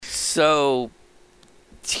So,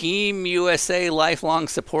 Team USA lifelong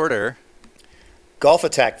supporter. Golf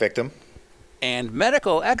attack victim. And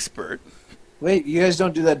medical expert. Wait, you guys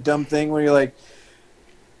don't do that dumb thing where you're like,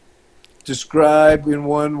 describe in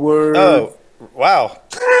one word. Oh, wow.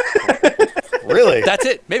 Really? That's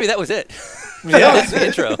it. Maybe that was it. Yeah. That's the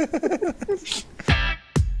intro.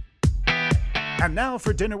 And now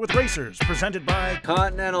for Dinner with Racers, presented by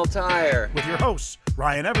Continental Tire. with your hosts,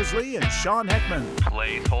 Ryan Eversley and Sean Heckman.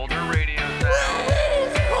 Placeholder radio sound.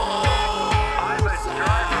 I'm a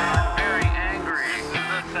driver. I'm very angry. This is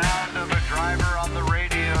the sound of a driver on the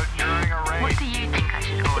radio during a race. What do you think I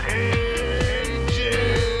should order?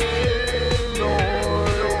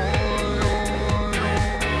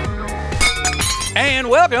 And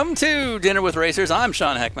welcome to Dinner with Racers. I'm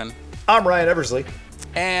Sean Heckman. I'm Ryan Eversley.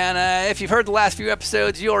 And if you've heard the last few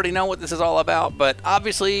episodes, you already know what this is all about. But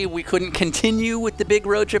obviously, we couldn't continue with the big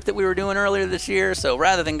road trip that we were doing earlier this year. So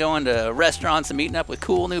rather than going to restaurants and meeting up with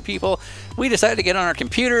cool new people, we decided to get on our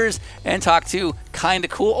computers and talk to kind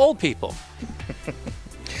of cool old people.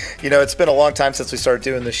 You know, it's been a long time since we started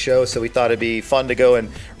doing this show, so we thought it'd be fun to go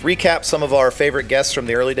and recap some of our favorite guests from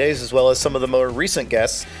the early days, as well as some of the more recent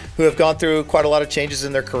guests who have gone through quite a lot of changes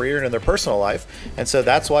in their career and in their personal life. And so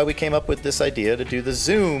that's why we came up with this idea to do the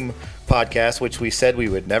Zoom podcast, which we said we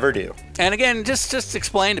would never do. And again, just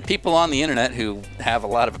explain to people on the internet who have a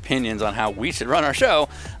lot of opinions on how we should run our show.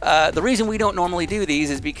 The reason we don't normally do these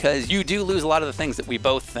is because you do lose a lot of the things that we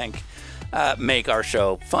both think make our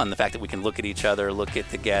show fun. The fact that we can look at each other, look at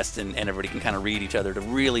the guests, and everybody can kind of read each other to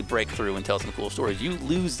really break through and tell some cool stories. You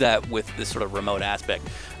lose that with this sort of remote aspect.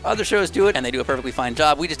 Other shows do it, and they do a perfectly fine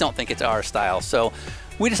job. We just don't think it's our style. So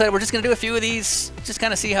we decided we're just going to do a few of these, just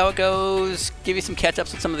kind of see how it goes, give you some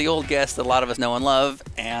catch-ups with some of the old guests that a lot of us know and love,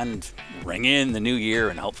 and ring in the new year,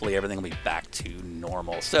 and hopefully everything will be back to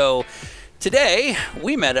normal. So today,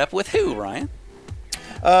 we met up with who, Ryan?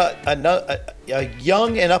 A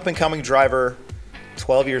young and up-and-coming driver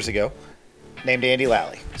 12 years ago named Andy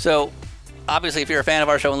Lally. So, obviously, if you're a fan of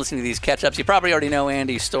our show and listening to these catch-ups, you probably already know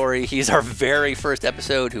Andy's story. He's our very first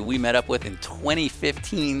episode who we met up with in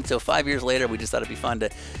 2015. So 5 years later, we just thought it'd be fun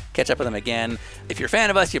to catch up with him again. If you're a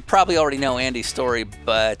fan of us, you probably already know Andy's story.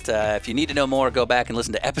 But if you need to know more, go back and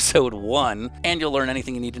listen to episode 1, and you'll learn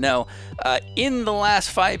anything you need to know. In the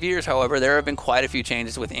last 5 years, however, there have been quite a few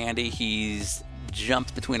changes with Andy. He's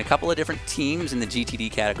jumped between a couple of different teams in the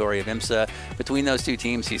GTD category of IMSA. Between those two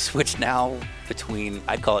teams, he's switched now between,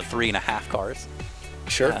 I'd call it 3.5 cars.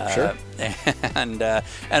 Sure. And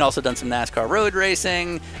also done some NASCAR road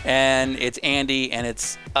racing, and it's Andy and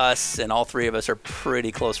it's us, and all three of us are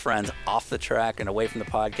pretty close friends off the track and away from the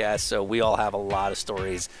podcast, so we all have a lot of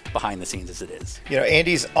stories behind the scenes as it is. You know,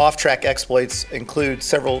 Andy's off-track exploits include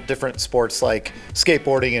several different sports like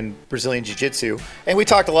skateboarding and Brazilian Jiu-Jitsu, and we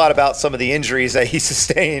talked a lot about some of the injuries that he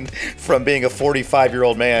sustained from being a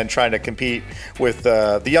 45-year-old man trying to compete with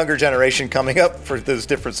the younger generation coming up for those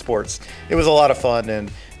different sports. It was a lot of fun,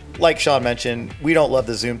 and like Sean mentioned, we don't love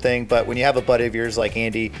the Zoom thing, but when you have a buddy of yours like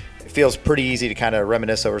Andy, it feels pretty easy to kind of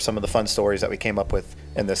reminisce over some of the fun stories that we came up with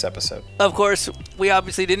in this episode. Of course, we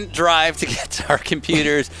obviously didn't drive to get to our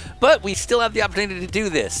computers, but we still have the opportunity to do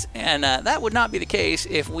this. And that would not be the case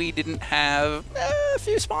if we didn't have a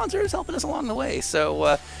few sponsors helping us along the way.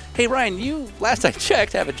 So, hey, Ryan, you, last I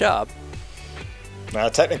checked, have a job.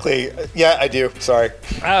 Technically, yeah, I do. Sorry.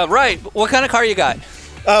 Right. What kind of car you got?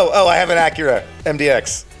 Oh, I have an Acura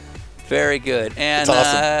MDX. Very good. And it's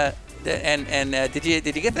awesome.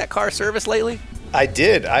 Did you get that car serviced lately? I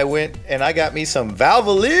did. I went and I got me some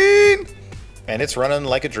Valvoline, and it's running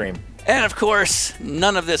like a dream. And of course,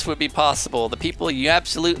 none of this would be possible. The people you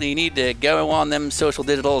absolutely need to go on them social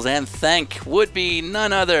digitals and thank would be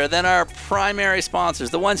none other than our primary sponsors,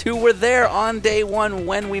 the ones who were there on day one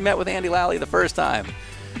when we met with Andy Lally the first time.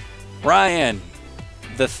 Ryan,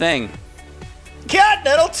 The Thing,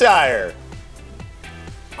 Continental Tire,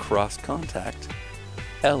 Cross Contact,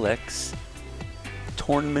 LX,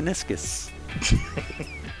 Torn Meniscus,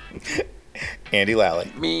 Andy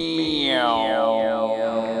Lally.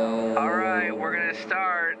 All right, we're going to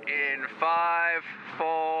start in 5,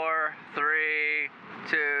 4, 3,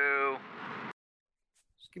 2.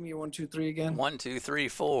 Just give me your 1, 2, 3 again. 1, 2, 3,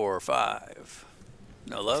 4, 5.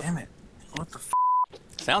 No love? Damn it. What the f***?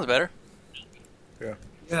 Sounds better. Yeah.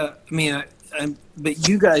 Yeah, I mean, but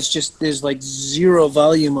you guys just, there's like zero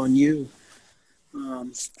volume on you.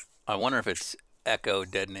 I wonder if it's echo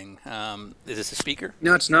deadening. Is this a speaker?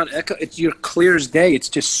 No, it's not echo. You're clear as day. It's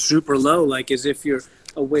just super low, like as if you're.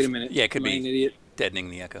 Oh, wait a minute. Yeah, it could Am I be an idiot? deadening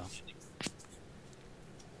the echo.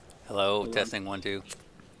 Hello, testing 1, 2.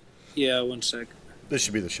 Yeah, 1 sec. This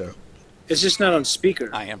should be the show. It's just not on speaker.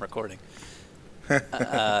 I am recording. And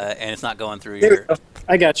it's not going through There we your. go.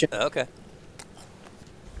 I got you. Okay.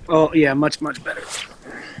 Oh yeah, much better.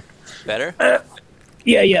 Better?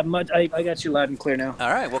 Yeah. I got you loud and clear now. All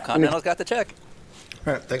right. Well, Continental's got the check.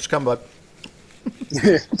 All right, thanks for coming, bud.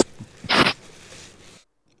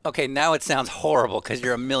 Okay, now it sounds horrible because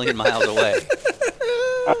you're a million miles away.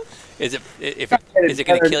 Is it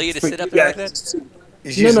going to kill you to sit up there like that?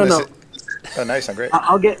 He's No, using no, this- Oh, nice. I'm great.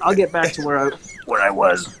 I'll get back to where I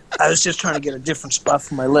was. I was just trying to get a different spot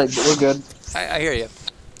for my leg, but we're good. I hear you.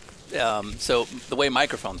 So the way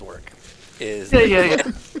microphones work is Yeah.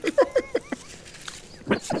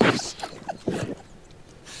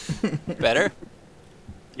 better.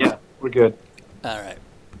 Yeah, we're good. All right.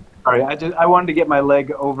 Sorry, I wanted to get my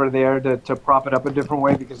leg over there to prop it up a different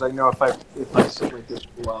way because I know if I sit like this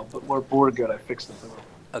for a while, but we're good. I fixed it.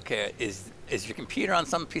 Okay. Is your computer on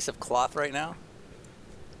some piece of cloth right now?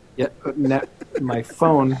 Yeah, my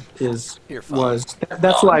phone is Your phone.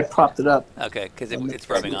 That's why I propped it up. Okay, because it's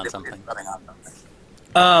rubbing on something.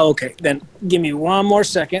 Okay. Then give me one more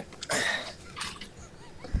second.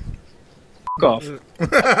 Off.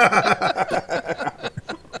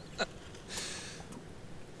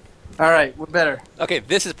 All right, we're better. Okay,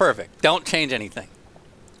 this is perfect. Don't change anything.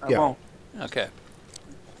 I Yeah. won't. Okay.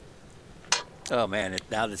 Oh man,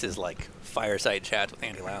 now this is like fireside chats with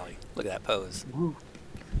Andy Lally. Look at that pose.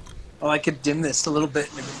 Oh, I could dim this a little bit.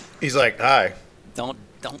 He's like, hi. Don't.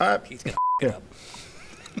 Uh, He's gonna f it up.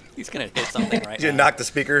 He's gonna hit something right You now. knock the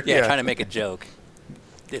speaker? Yeah, trying to make a joke.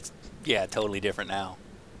 It's totally different now.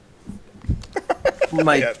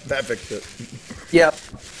 My Yeah, that fixed it. Yep.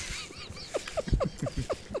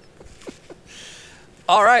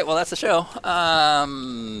 All right, well that's the show.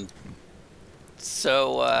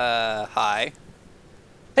 Hi.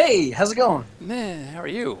 Hey, how's it going? How are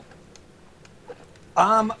you?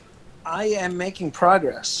 I am making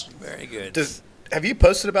progress. Very good. Have you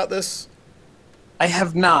posted about this? I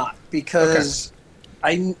have not because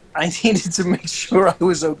I needed to make sure I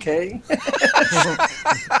was okay.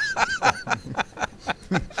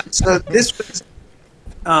 So this was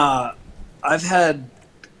I've had.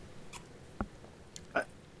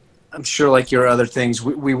 I'm sure, like your other things,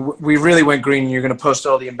 we really went green. And you're going to post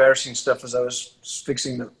all the embarrassing stuff as I was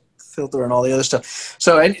fixing the filter and all the other stuff.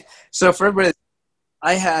 So for everybody,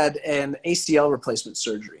 I had an ACL replacement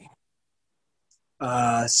surgery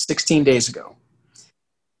 16 days ago,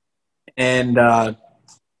 and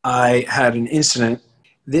I had an incident.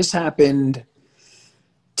 This happened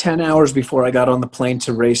 10 hours before I got on the plane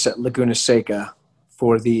to race at Laguna Seca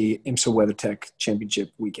for the IMSA WeatherTech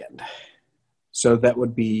Championship weekend. So that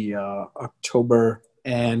would be October,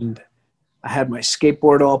 and I had my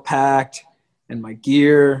skateboard all packed and my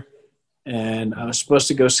gear, and I was supposed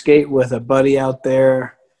to go skate with a buddy out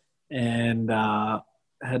there, and I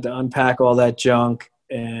had to unpack all that junk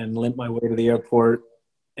and limp my way to the airport,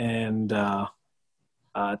 and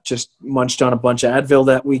just munched on a bunch of Advil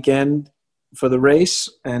that weekend for the race,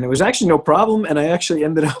 and it was actually no problem, and I actually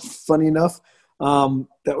ended up, funny enough,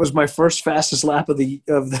 that was my first fastest lap of the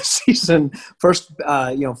season. First,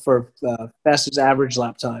 for fastest average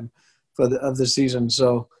lap time of the season.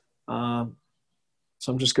 So I'm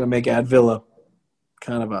just going to make Advil a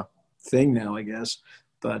kind of a thing now, I guess.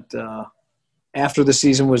 But after the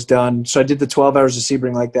season was done, so I did the 12 hours of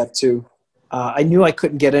Sebring like that too. I knew I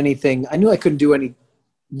couldn't get anything. I knew I couldn't do any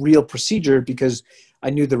real procedure because I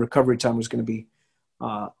knew the recovery time was going to be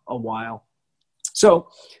a while. So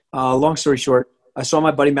long story short, I saw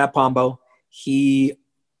my buddy Matt Pombo. He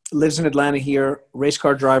lives in Atlanta here, race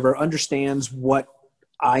car driver, understands what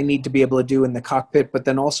I need to be able to do in the cockpit, but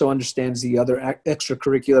then also understands the other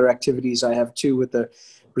extracurricular activities I have too, with the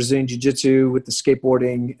Brazilian Jiu-Jitsu, with the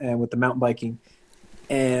skateboarding, and with the mountain biking.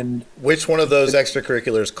 And Which one of those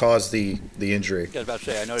extracurriculars caused the injury? I was about to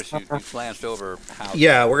say, I noticed you glanced over how.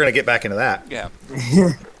 Yeah, we're going to get back into that. Yeah.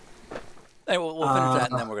 Hey, we'll finish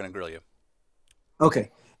that, and then we're going to grill you.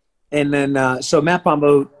 Okay. And then, so Matt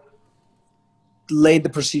Pombo laid the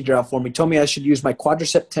procedure out for me, told me I should use my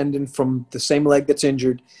quadricep tendon from the same leg that's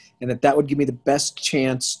injured, and that would give me the best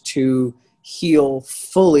chance to heal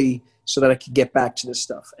fully so that I could get back to this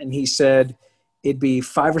stuff. And he said it'd be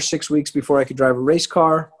 5 or 6 weeks before I could drive a race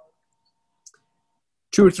car,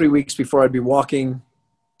 2 or 3 weeks before I'd be walking,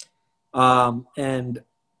 and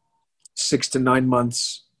 6 to 9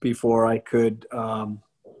 months before I could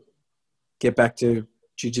get back to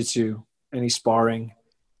jiu-jitsu, any sparring,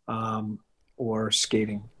 or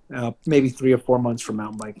skating. Maybe 3 or 4 months for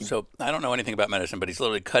mountain biking. So I don't know anything about medicine, but he's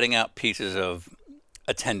literally cutting out pieces of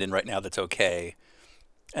a tendon right now that's okay,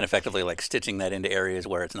 and effectively like stitching that into areas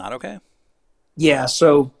where it's not okay. Yeah.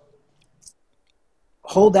 So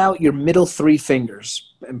hold out your middle 3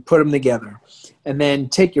 fingers and put them together. And then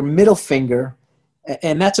take your middle finger,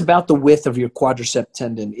 and that's about the width of your quadricep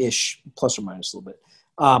tendon-ish, plus or minus a little bit.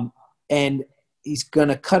 And he's going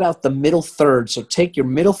to cut out the middle third. So take your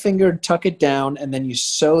middle finger and tuck it down, and then you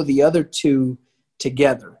sew the other 2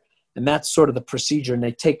 together. And that's sort of the procedure. And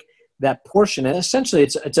they take that portion, and essentially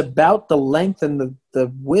it's about the length and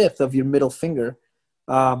the width of your middle finger,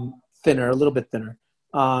 thinner, a little bit thinner.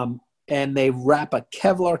 And they wrap a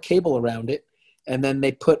Kevlar cable around it, and then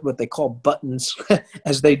they put what they call buttons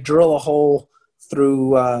as they drill a hole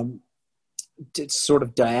through it's sort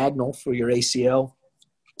of diagonal for your ACL.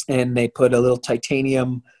 And they put a little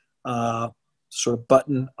titanium sort of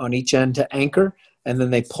button on each end to anchor, and then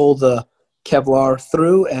they pull the Kevlar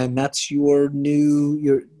through, and that's your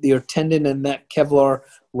tendon, and that Kevlar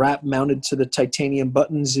wrap mounted to the titanium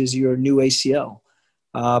buttons is your new ACL.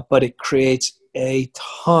 But it creates a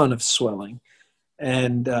ton of swelling,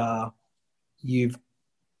 and you've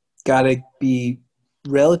got to be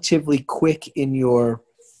relatively quick in your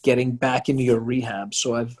getting back into your rehab.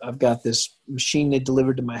 So I've got this machine they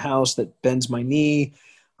delivered to my house that bends my knee,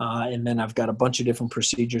 and then I've got a bunch of different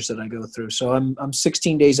procedures that I go through. So I'm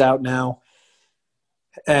 16 days out now,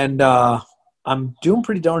 and I'm doing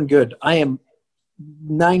pretty darn good. I am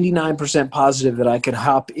 99% positive that I could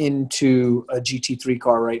hop into a GT3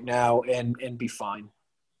 car right now and be fine.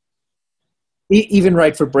 Even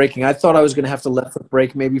right foot braking. I thought I was going to have to left foot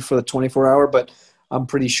brake maybe for the 24-hour, but I'm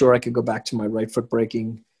pretty sure I could go back to my right foot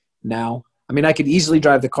braking now. I mean, I could easily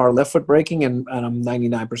drive the car left foot braking, and I'm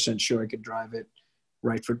 99% sure I could drive it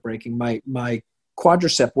right foot braking. My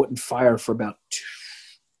quadricep wouldn't fire for about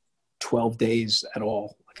 12 days at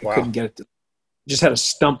all. I couldn't get it to, just had a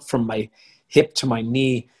stump from my hip to my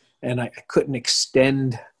knee, and I couldn't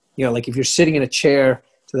extend, like if you're sitting in a chair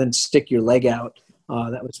to then stick your leg out,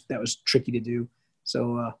 that was tricky to do.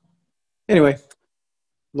 So anyway,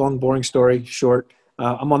 long, boring story short,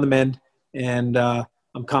 I'm on the mend, and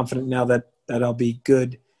I'm confident now that I'll be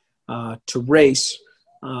good to race.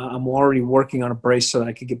 I'm already working on a brace so that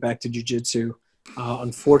I could get back to jiu-jitsu.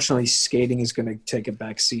 Unfortunately, skating is going to take a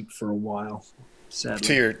back seat for a while,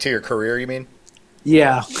 sadly. To your career, you mean?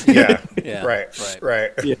 Yeah. Yeah. Yeah. Right.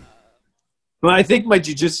 Yeah. Well, I think my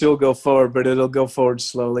jiu-jitsu will go forward, but it'll go forward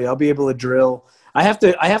slowly. I'll be able to drill. I have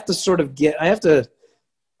to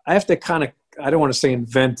kind of, I don't want to say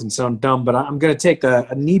invent and sound dumb, but I'm going to take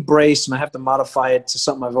a knee brace, and I have to modify it to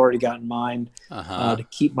something I've already got in mind to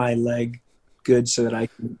keep my leg good so that I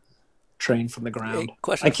can train from the ground. Hey,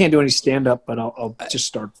 question. I can't do any stand-up, but I'll just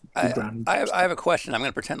start from the ground. I have a question. I'm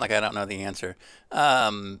going to pretend like I don't know the answer.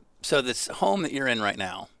 So this home that you're in right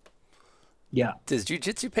now, Yeah. does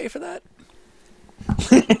jiu-jitsu pay for that?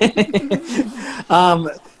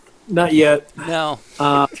 Not yet. No.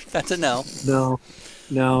 That's a no. No.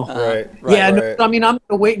 Right. Yeah, right. no, I mean, I'm going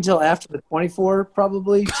to wait until after the 24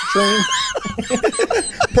 probably to train.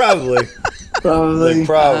 Probably.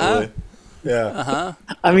 Probably. Yeah.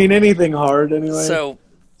 I mean, anything hard anyway. So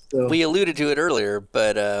we alluded to it earlier,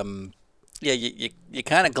 but yeah, you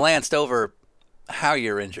kind of glanced over how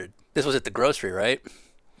you're injured. This was at the grocery, right?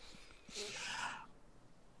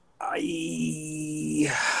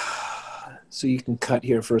 So you can cut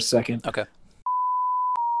here for a second. Okay.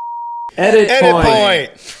 Edit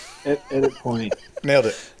point. Edit point. Nailed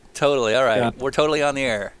it. Totally. All right. Yeah. We're totally on the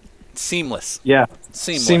air. Seamless. Yeah.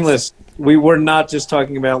 Seamless. We were not just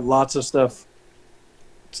talking about lots of stuff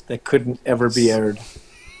that couldn't ever be aired.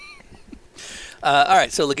 All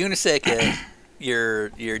right. So Laguna Seca,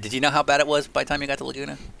 did you know how bad it was by the time you got to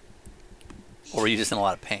Laguna? Or were you just in a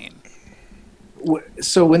lot of pain?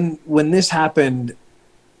 So when this happened,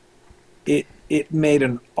 it made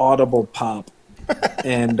an audible pop.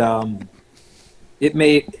 And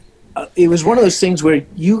it was one of those things where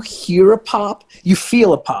you hear a pop, you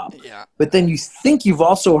feel a pop, Yeah. but then you think you've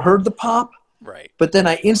also heard the pop. Right. But then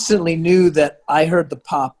I instantly knew that I heard the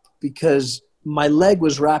pop because my leg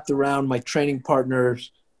was wrapped around my training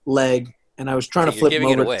partner's leg, and I was trying to flip him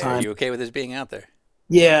over away. at the time. Are you okay with this being out there?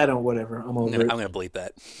 Yeah, I don't. Whatever. I'm over I'm it. going to bleep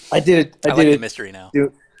that. I did it. I like the mystery now.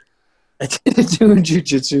 I did it doing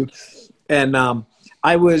jiu-jitsu, and I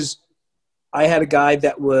had a guy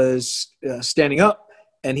that was standing up,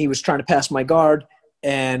 and he was trying to pass my guard,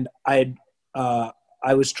 and I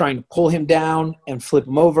was trying to pull him down and flip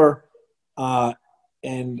him over,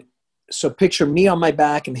 and so picture me on my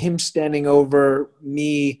back and him standing over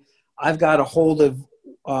me. I've got a hold of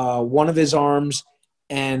one of his arms,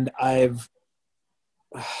 and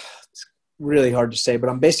it's really hard to say, but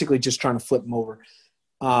I'm basically just trying to flip him over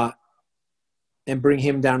and bring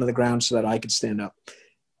him down to the ground so that I could stand up.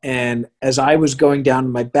 And as I was going down to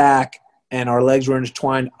my back, and our legs were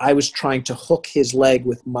intertwined. I was trying to hook his leg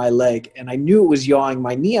with my leg, and I knew it was yawing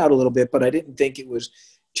my knee out a little bit, but I didn't think it was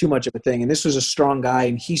too much of a thing. And this was a strong guy,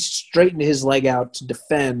 and he straightened his leg out to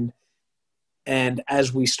defend. And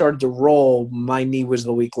as we started to roll, my knee was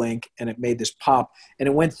the weak link, and it made this pop, and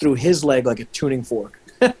it went through his leg like a tuning fork.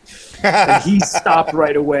 And he stopped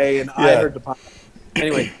right away, and I heard the pop.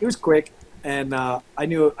 Anyway, it was quick, and I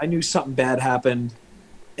knew something bad happened.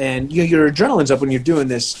 And your adrenaline's up when you're doing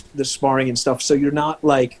the sparring and stuff. So you're not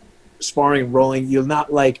like sparring and rolling. You're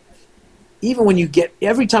not like, even when you get,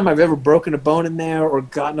 every time I've ever broken a bone in there or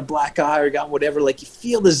gotten a black eye or gotten whatever, like you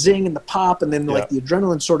feel the zing and the pop, and then like the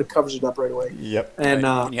adrenaline sort of covers it up right away. Yep. And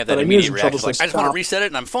you have that immediate reaction, like, I just want to reset it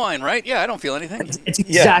and I'm fine, right? Yeah, I don't feel anything. It's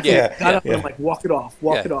exactly. Got up and I'm like, walk it off.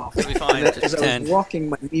 It off. It'll be fine. And as I was walking,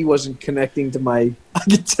 my knee wasn't connecting to my. I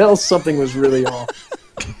could tell something was really off.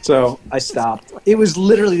 So I stopped. It was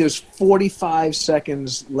literally, there was 45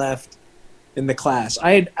 seconds left in the class.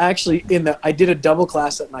 I had actually I did a double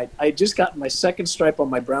class that night. I had just gotten my second stripe on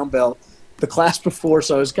my brown belt the class before,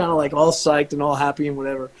 so I was kind of like all psyched and all happy and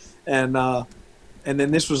whatever. And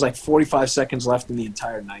then this was like 45 seconds left in the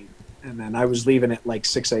entire night. And then I was leaving at like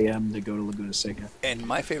 6 a.m. to go to Laguna Seca. And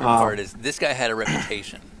my favorite part is this guy had a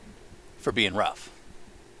reputation for being rough.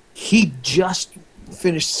 He just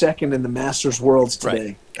finished second in the Masters Worlds today.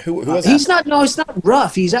 Right. Who was he's that? He's not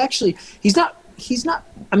rough. He's not.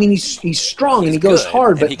 I mean, he's strong and he goes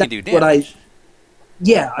hard, but he can do damage.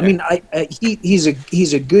 I mean,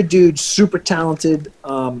 he's a good dude, super talented.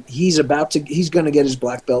 He's going to get his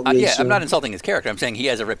black belt. Really soon. I'm not insulting his character. I'm saying he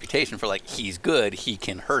has a reputation for like, he's good. He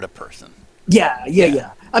can hurt a person.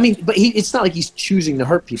 Yeah. I mean, but it's not like he's choosing to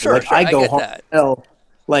hurt people. Sure, I go get hard. That. Hell,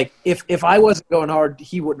 like if I wasn't going hard,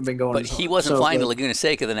 he wouldn't have been going. But he wasn't flying to Laguna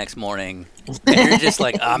Seca the next morning, and you're just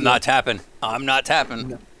like, I'm not tapping.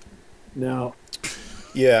 No.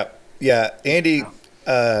 Yeah. Andy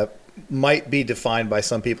might be defined by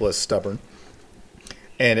some people as stubborn,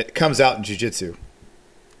 and it comes out in jiu-jitsu.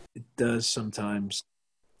 It does sometimes.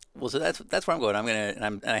 Well, so that's where I'm going.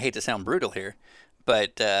 And I hate to sound brutal here,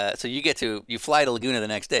 but so you fly to Laguna the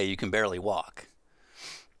next day. You can barely walk,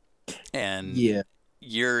 and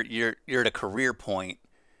you're at a career point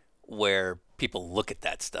where people look at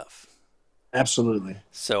that stuff. Absolutely.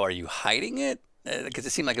 So are you hiding it? Because it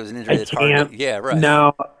seemed like it was an injury that's hard. Yeah, right.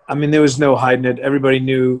 No, I mean there was no hiding it. Everybody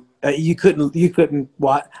knew. You couldn't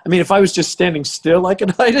watch. I mean, if I was just standing still, I could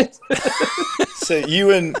hide it. So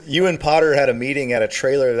you and Potter had a meeting at a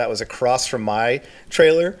trailer that was across from my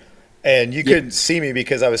trailer, and you couldn't see me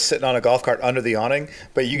because I was sitting on a golf cart under the awning.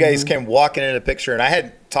 But you guys came walking in a picture, and I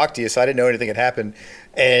hadn't talked to you, so I didn't know anything had happened.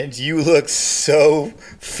 And you looked so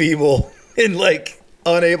feeble and like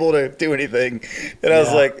unable to do anything. And I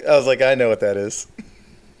was like, I know what that is.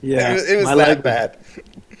 Yeah, it was that bad.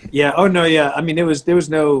 Yeah. Oh no. Yeah. I mean, there was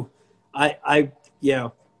no.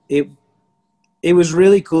 It was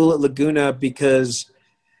really cool at Laguna because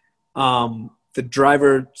the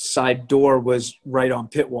driver side door was right on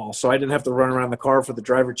pit wall, so I didn't have to run around the car for the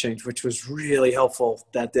driver change, which was really helpful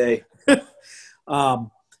that day.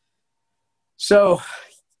 So,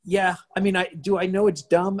 yeah, I mean, do I know it's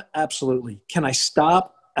dumb? Absolutely. Can I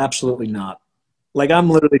stop? Absolutely not. Like, I'm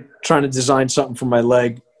literally trying to design something for my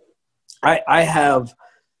leg. I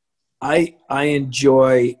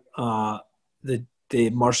enjoy the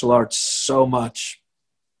martial arts so much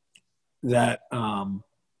that I'm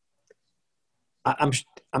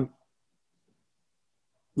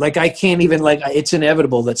like, I can't even, like, it's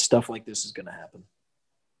inevitable that stuff like this is going to happen.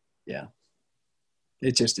 Yeah.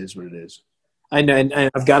 It just is what it is. I know, and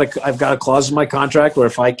I've got a clause in my contract where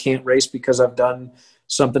if I can't race because I've done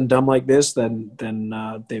something dumb like this, then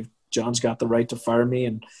John's got the right to fire me,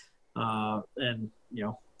 and you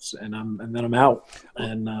know, and then I'm out.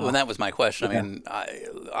 And well, that was my question. Yeah. I mean,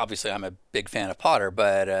 obviously I'm a big fan of Potter,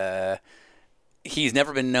 but he's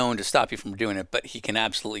never been known to stop you from doing it. But he can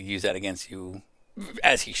absolutely use that against you,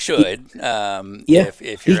 as he should.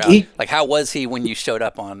 If you're out. Like, how was he when you showed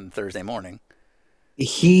up on Thursday morning?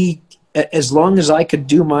 He, as long as I could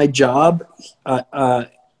do my job,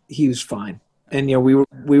 he was fine. And you know,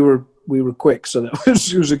 we were quick, so that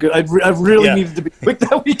was a good. I really needed to be quick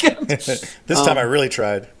that weekend. This time I really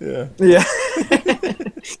tried. Yeah. Yeah.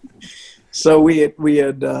 So we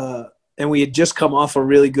had just come off a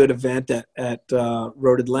really good event at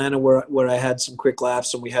Road Atlanta where I had some quick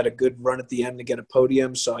laps, and we had a good run at the end to get a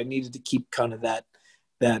podium. So I needed to keep kind of that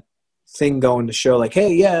thing going to show like,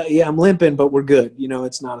 hey, yeah, I'm limping, but we're good. You know,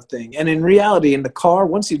 it's not a thing. And in reality, in the car,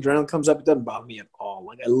 once the adrenaline comes up, it doesn't bother me at all.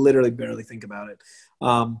 Like, I literally barely think about it.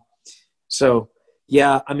 So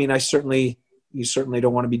yeah, I mean, I certainly you certainly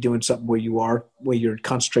don't want to be doing something where your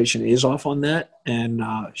concentration is off on that. And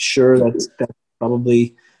sure, that's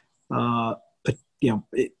probably,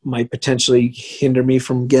 it might potentially hinder me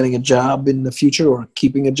from getting a job in the future or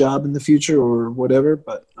keeping a job in the future or whatever.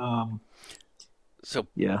 But so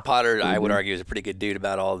yeah, Potter, I would argue, is a pretty good dude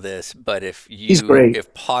about all this. But He's great.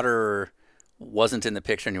 If Potter wasn't in the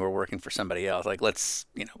picture and you were working for somebody else, like let's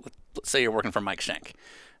say you're working for Mike Schenk,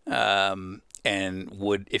 and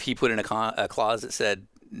if he put in a clause that said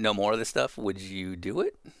no more of this stuff, would you do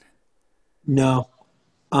it? No.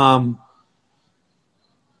 I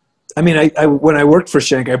mean, I when I worked for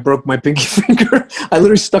Schenk, I broke my pinky finger. I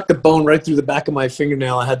literally stuck the bone right through the back of my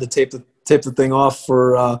fingernail. I had to tape the thing off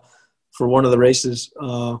for one of the races.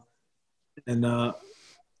 Wait,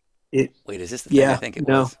 is this the thing I think it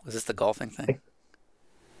was? Was this the golfing thing?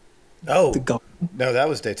 Oh, the golf. No, that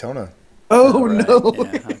was Daytona. Oh, right. no.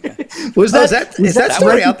 Yeah, okay. Is that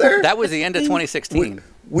story out there? That was the end of 2016.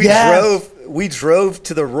 We drove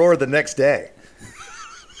to the Roar the next day.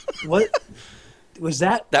 What was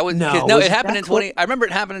that? That was it happened in 20. I remember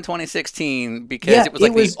it happened in 2016 because it was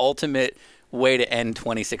like the ultimate way to end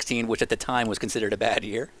 2016, which at the time was considered a bad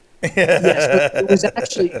year. Yes, but it was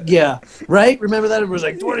actually right. Remember that it was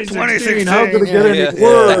like 2016. How could it get any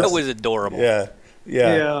worse? That was adorable. Yeah.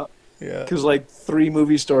 Because like 3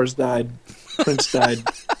 movie stars died, Prince died,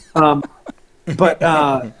 no,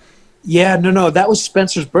 that was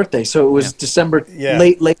Spencer's birthday, so it was December,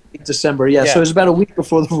 late December. So it was about a week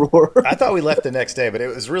before the Roar. I thought we left the next day, but it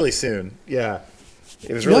was really soon. Yeah,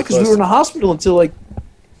 it was really because we were in the hospital until like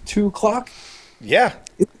 2:00. Yeah,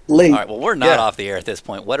 late. All right, well, we're not off the air at this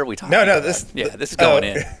point. What are we talking about? This is going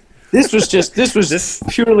in. This was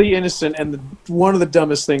purely innocent and one of the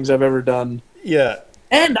dumbest things I've ever done. Yeah.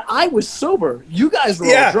 And I was sober. You guys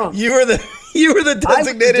were all drunk. You were the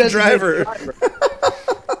designated driver.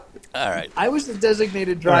 All right. I was the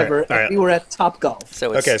designated driver, and we were at Topgolf.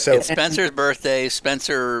 So it's Spencer's birthday.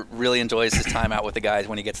 Spencer really enjoys his time out with the guys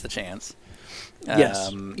when he gets the chance.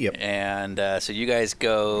 Yes. And so you guys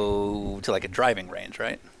go to like a driving range,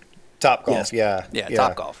 right? Topgolf. Yes. Yeah.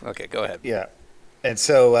 Topgolf. Okay, go ahead. Yeah. And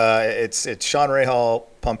so it's Sean Rahal,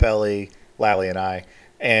 Pumpelly, Lally, and I.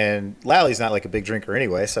 And Lally's not like a big drinker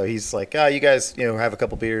anyway, so he's like, you guys, have a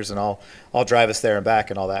couple beers, and I'll drive us there and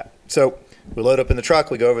back and all that. So we load up in the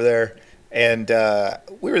truck, we go over there, and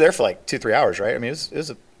we were there for like 2-3 hours, right? I mean, it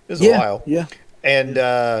was a while. Yeah.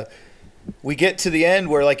 And we get to the end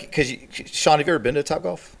where, like, because Sean, have you ever been to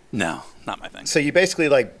Topgolf? No, not my thing. So you basically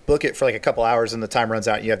like book it for like a couple hours, and the time runs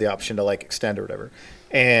out, and you have the option to like extend or whatever.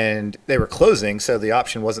 And they were closing, so the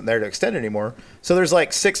option wasn't there to extend anymore. So there's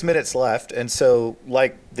like 6 minutes left, and so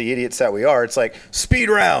like the idiots that we are, it's like speed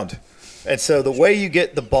round. And so the way you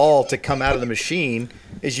get the ball to come out of the machine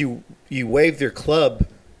is you wave your club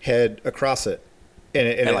head across it, and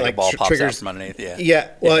it like a ball pops triggers out from underneath.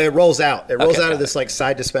 It rolls out. It rolls out of this like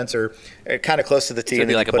side dispenser, kind of close to the tee. So it'd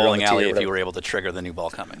be like a bowling alley if you were able to trigger the new ball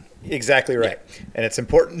coming. Exactly right, and it's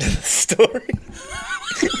important to the story.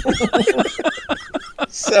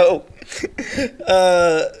 So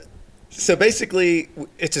basically,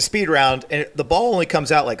 it's a speed round, and the ball only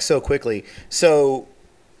comes out like so quickly. So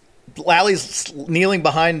Lally's kneeling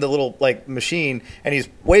behind the little like machine, and he's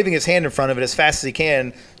waving his hand in front of it as fast as he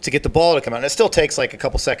can to get the ball to come out. And it still takes like a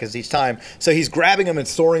couple seconds each time. So he's grabbing them and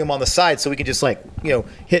storing them on the side, so we can just like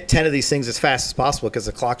hit 10 of these things as fast as possible because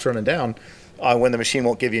the clock's running down when the machine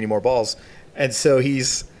won't give you any more balls. And so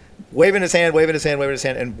he's waving his hand,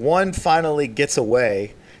 and one finally gets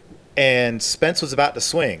away, and Spence was about to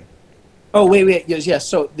swing. Oh, wait. Yes.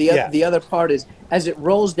 So the other part is, as it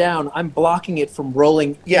rolls down, I'm blocking it from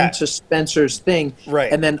rolling into Spencer's thing.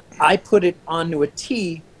 Right. And then I put it onto a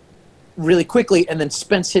tee really quickly, and then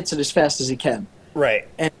Spence hits it as fast as he can. Right.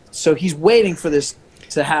 And so he's waiting for this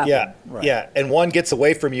to happen. Yeah. Right. Yeah. And one gets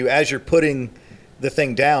away from you as you're putting the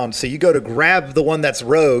thing down. So you go to grab the one that's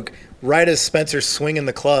rogue right as Spencer's swinging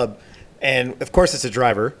the club. And, of course, it's a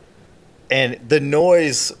driver. And the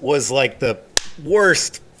noise was like the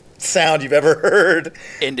worst sound you've ever heard.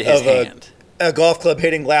 Into his hand. A golf club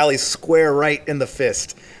hitting Lally square right in the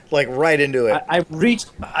fist. Like right into it. I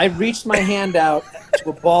reached my hand out to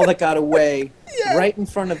a ball that got away right in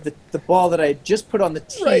front of the ball that I had just put on the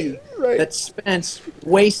tee that Spence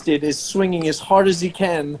wasted is swinging as hard as he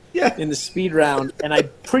can in the speed round. And I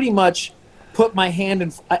pretty much put my hand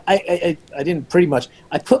in. I didn't pretty much.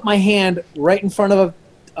 I put my hand right in front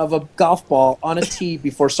of a golf ball on a tee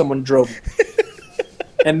before someone drove it.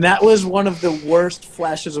 And that was one of the worst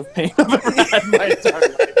flashes of pain I've ever had in my entire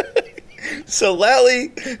life. So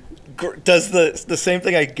Lally does the same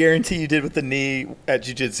thing I guarantee you did with the knee at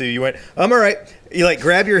jiu-jitsu. You went, I'm all right. You like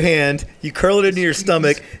grab your hand, you curl it into your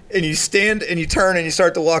stomach, and you stand and you turn and you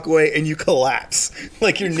start to walk away and you collapse.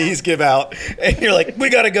 Like your knees give out and you're like, we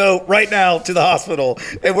got to go right now to the hospital.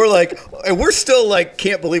 And we're still like,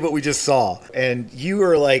 can't believe what we just saw. And you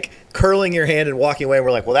were like curling your hand and walking away. And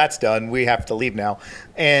we're like, well, that's done. We have to leave now.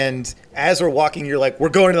 And as we're walking, you're like, we're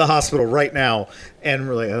going to the hospital right now. And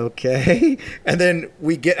we're like, okay. And then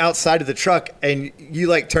we get outside of the truck and you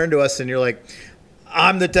like turn to us and you're like,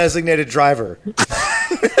 I'm the designated driver. I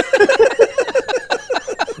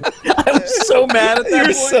was so mad at that You're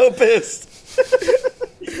point. so pissed.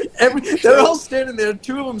 They're all standing there.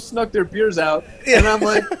 Two of them snuck their beers out. And I'm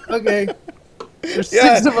like, okay. There's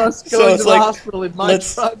Yeah. 6 of us So going it's to the like, hospital in my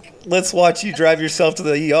truck. Let's watch you drive yourself to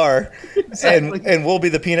the ER, Exactly. and we'll be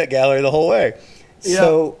the peanut gallery the whole way. Yeah.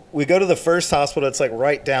 So we go to the first hospital. It's like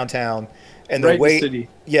right downtown, and Right the in the wait, city.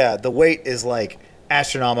 yeah, the wait is like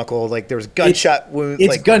astronomical. Like there was gunshot wounds. It's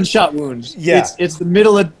like gunshot wounds. Yeah. It's the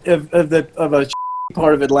middle of a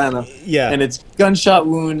part of Atlanta. Yeah. And it's gunshot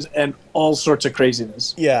wounds and all sorts of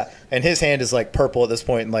craziness. yeah, and his hand is like purple at this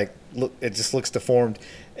point, and like look, it just looks deformed,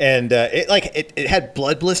 and it had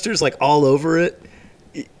blood blisters like all over it.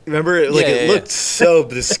 Remember, it looked so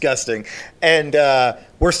disgusting. And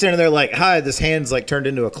we're standing there like, hi, this hand's like turned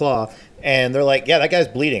into a claw. And they're like, yeah, that guy's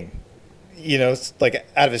bleeding, you know, it's like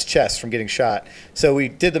out of his chest from getting shot. So we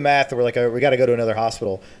did the math and we're like, we got to go to another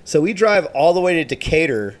hospital. So we drive all the way to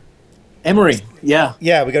Decatur. Emory, yeah.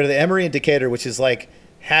 Yeah, we go to the Emory in Decatur, which is like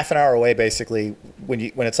half an hour away basically when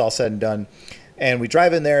it's all said and done. And we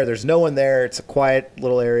drive in there. There's no one there. It's a quiet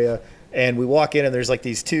little area. And we walk in, and there's like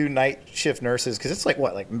these 2 night shift nurses because it's like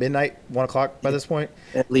what, like midnight, 1 o'clock by this point.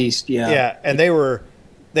 At least, yeah. Yeah, and they were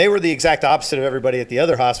the exact opposite of everybody at the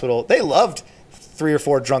other hospital. They loved 3 or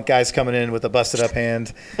 4 drunk guys coming in with a busted up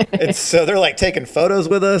hand, and so they're like taking photos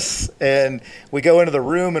with us. And we go into the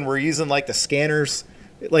room, and we're using like the scanners,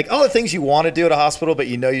 like all the things you want to do at a hospital, but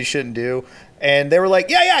you know you shouldn't do. And they were like,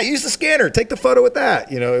 yeah, use the scanner, take the photo with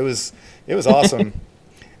that. You know, it was awesome.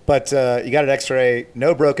 But you got an X-ray,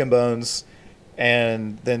 no broken bones,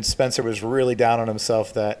 and then Spencer was really down on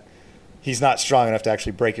himself that he's not strong enough to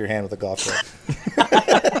actually break your hand with a golf club.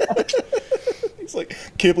 He's like,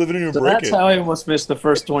 can't believe I didn't even break That's it. how I almost missed the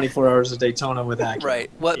first 24 hours of Daytona with Acura.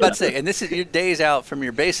 Right. Well, about to say, and this is your days out from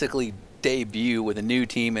your basically debut with a new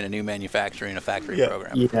team and a new manufacturing, a factory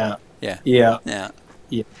program. Yeah. Yeah. Yeah.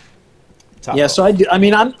 Yeah. Top Yeah, rope. so I do. I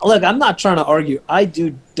mean, I'm not trying to argue.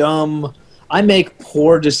 I make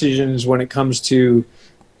poor decisions when it comes to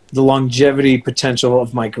the longevity potential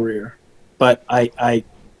of my career, but I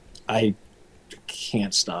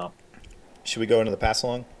can't stop. Should we go into the pass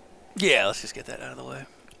along? Yeah, let's just get that out of the way.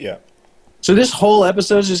 Yeah. So this whole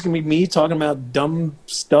episode is just gonna be me talking about dumb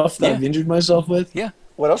stuff that Yeah. I've injured myself with. Yeah.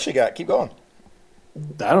 What else you got? Keep going.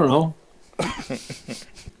 I don't know.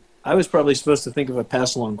 I was probably supposed to think of a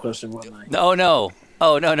pass along question, wasn't I? No.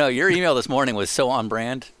 Oh, no. Your email this morning was so on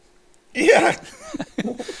brand. Yeah.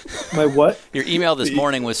 My what? Your email this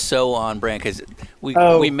morning was so on brand because we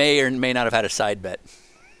may or may not have had a side bet.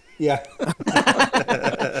 Yeah.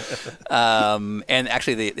 And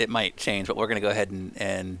actually, it might change, but we're going to go ahead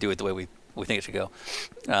and do it the way we think it should go.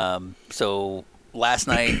 So last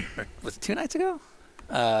night, or was it 2 nights ago?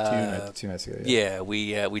 2 nights ago. Yeah.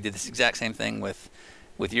 Yeah, we did this exact same thing with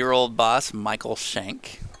your old boss, Michael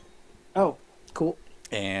Schenk. Oh, cool.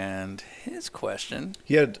 And his question.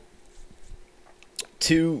 He had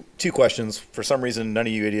two questions. For some reason, none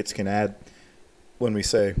of you idiots can add when we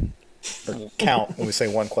say or count when we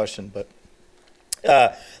say one question. But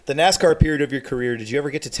the NASCAR period of your career, did you ever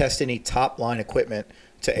get to test any top line equipment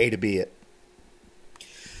to A to B it?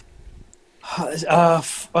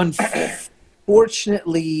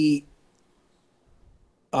 Unfortunately,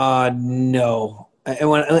 no.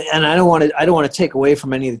 And I don't want to take away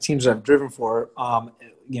from any of the teams I've driven for.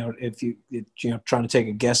 If you trying to take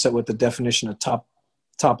a guess at what the definition of top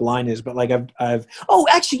line is, but like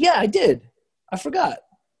actually, yeah, I did. I forgot.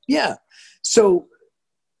 Yeah. So,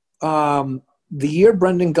 the year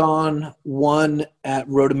Brendan Gaughan won at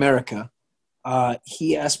Road America,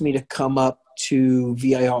 he asked me to come up to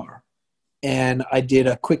VIR, and I did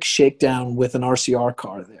a quick shakedown with an RCR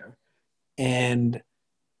car there, and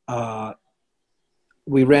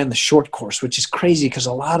we ran the short course, which is crazy because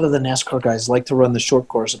a lot of the NASCAR guys like to run the short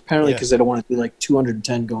course, apparently because they don't want to do like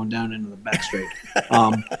 210 going down into the back straight.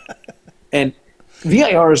 And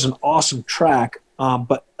VIR is an awesome track,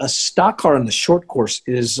 but a stock car in the short course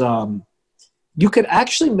is you could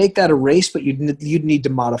actually make that a race, but you'd need to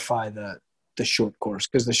modify the short course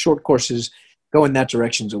because the short courses go in that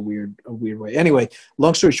direction is a weird way. Anyway,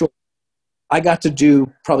 long story short, I got to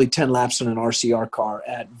do probably 10 laps in an RCR car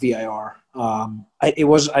at VIR. I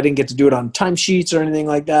didn't get to do it on timesheets or anything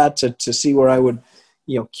like that to see where I would,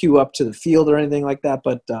 queue up to the field or anything like that.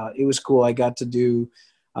 But it was cool. I got to do.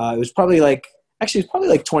 It was probably like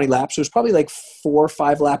 20 laps. It was probably like 4 or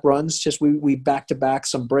 5 lap runs. Just we back to back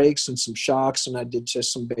some brakes and some shocks, and I did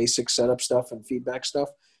just some basic setup stuff and feedback stuff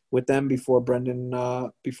with them before Brendan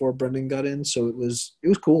got in. So it was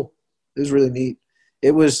cool. It was really neat.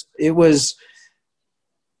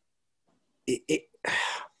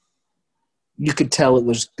 You could tell it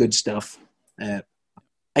was good stuff. I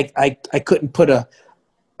couldn't put a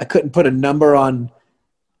number on,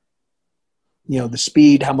 the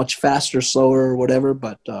speed, how much faster, slower, or whatever.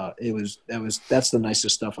 But that's the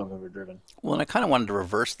nicest stuff I've ever driven. Well, and I kind of wanted to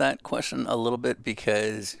reverse that question a little bit,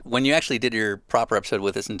 because when you actually did your proper episode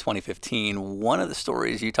with us in 2015, one of the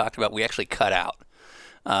stories you talked about, we actually cut out.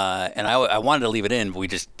 And I wanted to leave it in, but we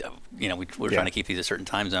just, we were trying to keep these a certain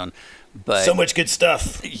time zone. But so much good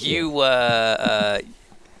stuff. You,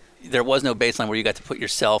 there was no baseline where you got to put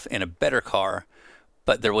yourself in a better car,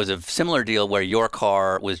 but there was a similar deal where your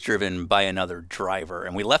car was driven by another driver.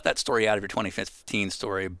 And we left that story out of your 2015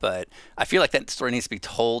 story, but I feel like that story needs to be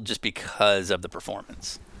told just because of the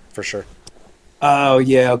performance. For sure. Oh,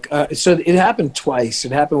 yeah. So it happened twice.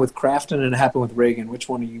 It happened with Crafton and it happened with Reagan. Which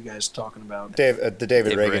one are you guys talking about? The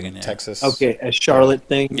David Reagan, yeah. Texas. Okay, a Charlotte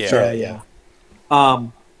thing? Yeah. Yeah.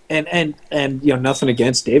 And nothing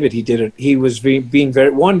against David. He did it. He was being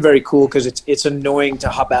very cool, because it's annoying to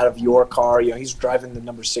hop out of your car. He's driving the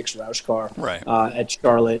number 6 Roush car Right. At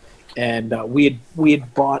Charlotte. And we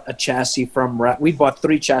had bought a chassis from Roush. We bought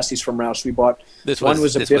 3 chassis from Roush. We bought This one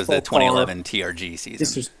was a the Biffle 2011 TRG season.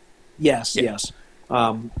 This was yes.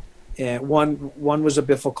 And one was a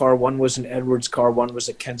Biffle car, one was an Edwards car, one was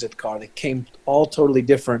a Kenseth car. They came all totally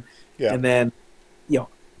different. Yeah. And then,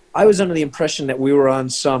 I was under the impression that we were on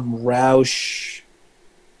some Roush,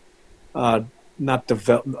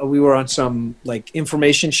 we were on some like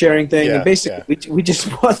information sharing thing. Yeah, and basically we just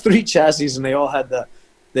bought 3 chassis and they all had the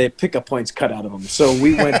pickup points cut out of them. So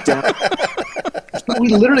we went down. We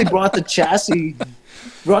literally brought the chassis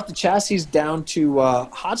down to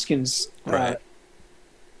Hodgkins, Right.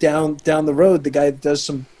 down the road. The guy that does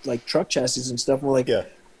some like truck chassis and stuff. And we're like,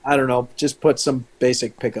 I don't know, just put some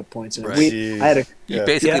basic pickup points in it. Right. Yeah. You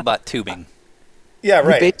basically bought tubing. Yeah,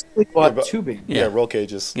 right. We basically bought tubing. Yeah, roll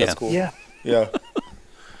cages. That's cool. Yeah. Yeah.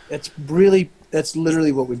 That's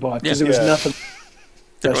literally what we bought, because there was nothing.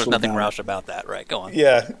 There was nothing about Roush about that, right? Go on.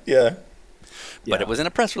 Yeah. But it was in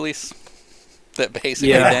a press release that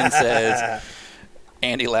basically then says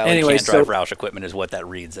Andy Lally can't drive Roush equipment is what that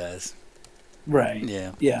reads as. Right.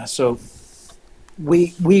 Yeah. Yeah. So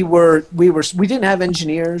we didn't have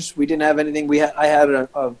engineers. We didn't have anything. I had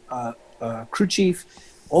a crew chief,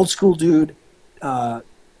 old school dude,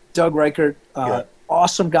 Doug Reichert,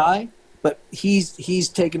 awesome guy, but he's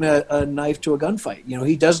taken a knife to a gunfight.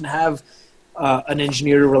 He doesn't have an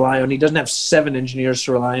engineer to rely on. He doesn't have 7 engineers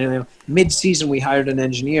to rely on. Mid-season, we hired an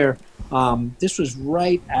engineer. This was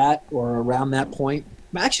right at or around that point.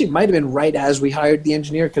 Actually, it might have been right as we hired the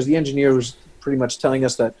engineer, because the engineer was pretty much telling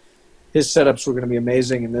us that his setups were going to be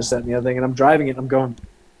amazing and this, that, and the other thing. And I'm driving it, and I'm going,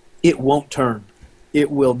 it won't turn.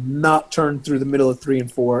 It will not turn through the middle of 3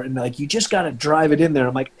 and 4. And like, you just got to drive it in there.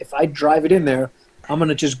 I'm like, if I drive it in there, I'm going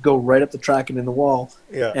to just go right up the track and in the wall.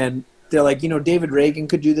 Yeah. And they're like, David Reagan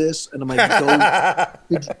could do this. And I'm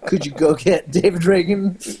like, could you go get David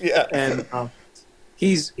Reagan? Yeah. And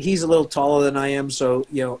he's a little taller than I am. So,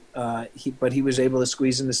 but he was able to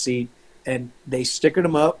squeeze in the seat, and they stickered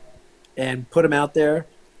him up and put him out there.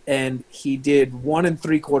 And he did 1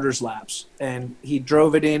 3/4 laps, and he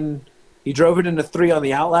drove it into 3 on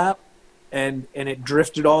the out lap, and it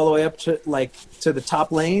drifted all the way up to the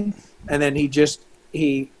top lane. And then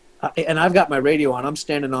and I've got my radio on. I'm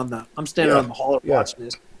standing on the hauler watching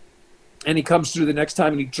this. And he comes through the next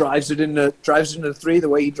time, and he drives it into 3 the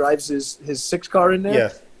way he drives his 6 car in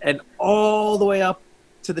there, and all the way up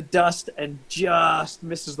to the dust, and just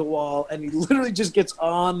misses the wall. And he literally just gets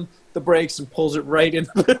on the brakes and pulls it right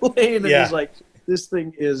into the lane. And he's like, "This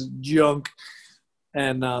thing is junk."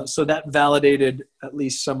 And so that validated at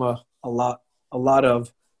least a lot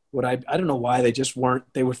of what I don't know why they just weren't.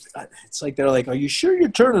 They were. It's like they're like, "Are you sure you're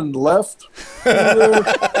turning left?" I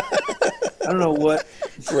don't know what.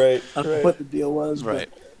 Right. I don't know what the deal was. Right.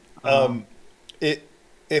 But,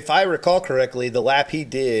 if I recall correctly, the lap he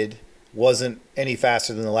did wasn't any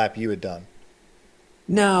faster than the lap you had done.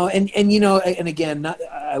 No, and again,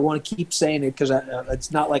 I want to keep saying it, because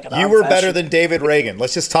it's not like you were better than David Reagan.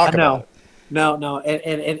 Let's just talk about it. No,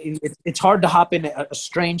 and it's hard to hop in a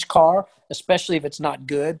strange car, especially if it's not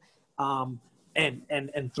good.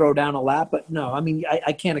 and throw down a lap. But no, I mean,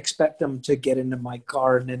 I can't expect them to get into my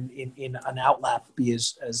car and then in an out lap be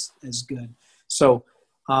as good. So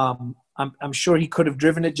I'm sure he could have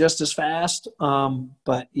driven it just as fast.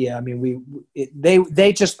 But yeah, I mean,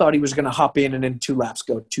 they just thought he was going to hop in and in 2 laps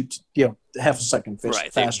go half a second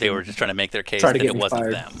Right. faster. They were just trying to make their case Try to that get it me wasn't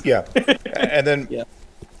fired. them. Yeah. And then, Yeah.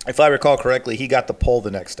 if I recall correctly, he got the pole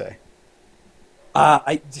the next day.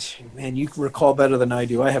 Man, you recall better than I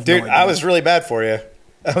do. I have Dude, no idea. I was really mad for you.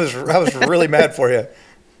 I was really mad for you.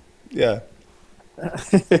 Yeah.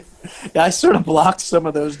 Yeah, I sort of blocked some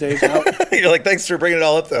of those days out. You're like, thanks for bringing it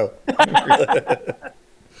all up, though.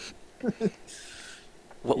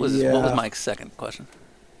 What was Mike's second question?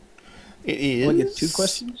 It is. Want to get 2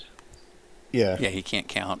 questions? Yeah. Yeah, he can't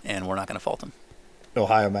count, and we're not going to fault him.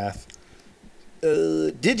 Ohio math.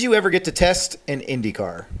 Did you ever get to test an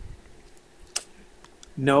IndyCar?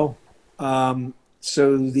 No. I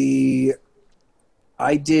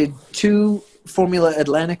did 2 Formula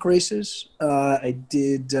Atlantic races. I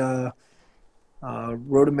did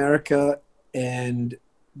Road America and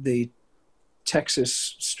the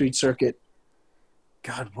Texas Street Circuit.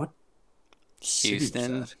 God, what? city was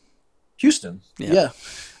Houston. that? Houston. Yeah.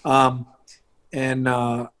 And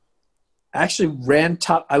actually ran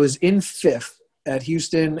top. I was in 5th at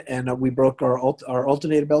Houston, and we broke our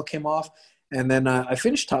alternator belt came off. And then I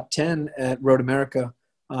finished top 10 at Road America.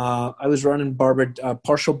 I was running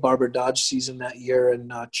partial Barber Dodge season that year,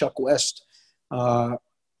 and Chuck West and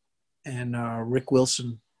Rick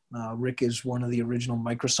Wilson. Rick is one of the original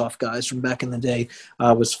Microsoft guys from back in the day.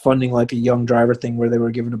 Was funding like a young driver thing where they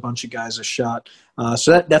were giving a bunch of guys a shot.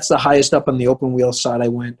 So that's the highest up on the open wheel side I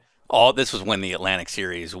went. This was when the Atlantic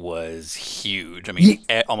Series was huge. I mean,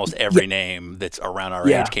 almost every name that's around our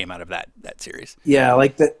age came out of that series. Yeah,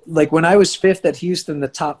 like when I was 5th at Houston, the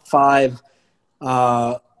top 5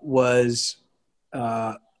 was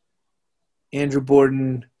Andrew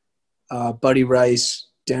Borden, Buddy Rice,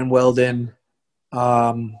 Dan Weldon.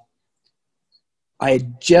 I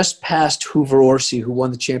had just passed Hoover Orsi, who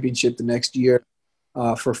won the championship the next year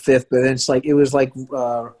for 5th, but then it was like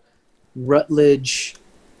Rutledge.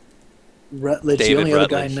 David the only Rutledge. other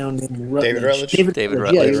guy known named Rutledge. David Rutledge? David Yeah,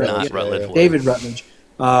 Rutledge, you're not right. Rutledge. Wood. David Rutledge.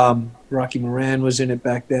 Rocky Moran was in it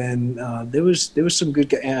back then. There was some good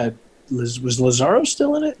guy. Was Lazaro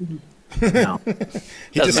still in it? No.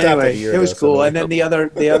 He just stopped a year it was ago, cool. so- And then the other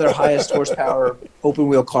highest horsepower open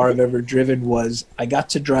wheel car I've ever driven was I got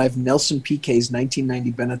to drive Nelson Piquet's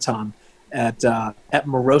 1990 Benetton at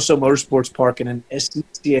Moroso Motorsports Park in an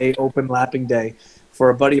SCCA open lapping day for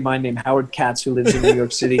a buddy of mine named Howard Katz, who lives in New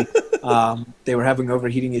York City. They were having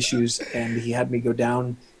overheating issues, and he had me go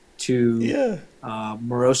down to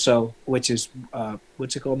Moroso, which is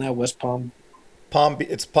what's it called now? West Palm.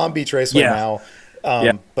 It's Palm Beach Raceway Yeah.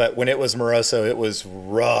 now. But when it was Moroso, it was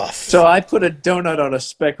rough. So I put a donut on a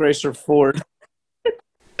Spec Racer Ford.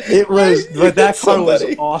 It was, but that car was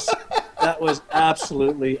Somebody. awesome. That was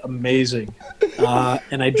absolutely amazing.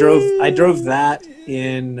 And I drove that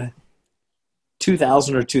in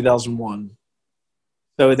 2000 or 2001.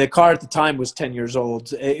 So the car at the time was 10 years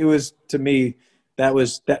old. It was, to me, that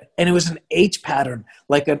was that, and it was an H pattern,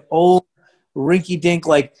 like an old rinky-dink,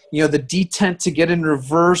 like, the detent to get in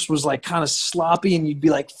reverse was like kind of sloppy, and you'd be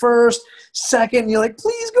like first, second, and you're like,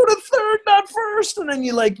 please go to third, not first, and then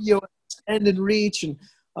you end and reach, and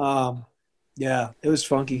it was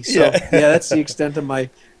funky. So that's the extent of my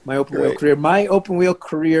open wheel career. My open wheel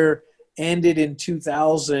career ended in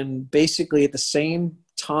 2000, basically at the same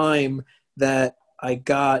time that I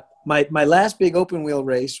got my last big open wheel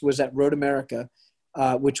race was at Road America,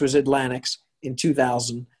 which was Atlantics in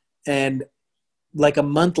 2000, and like a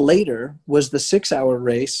month later was the 6-hour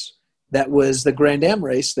race that was the Grand Am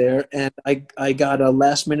race there, and I got a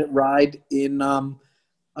last-minute ride in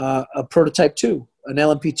a Prototype 2, an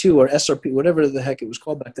LMP2 or SRP, whatever the heck it was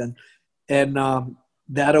called back then. And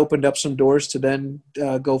that opened up some doors to then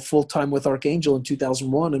go full-time with Archangel in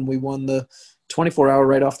 2001, and we won the 24-hour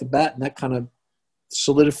right off the bat, and that kind of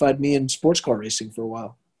solidified me in sports car racing for a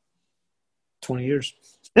while. 20 years.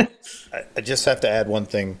 I just have to add one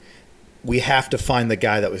thing. We have to find the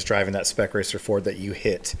guy that was driving that Spec Racer Ford that you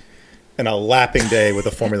hit in a lapping day with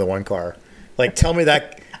a Formula One car. Like, tell me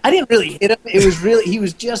that. I didn't really hit him. It was really, he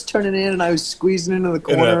was just turning in, and I was squeezing into the In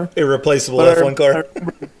corner. an irreplaceable But F1 car.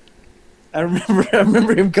 I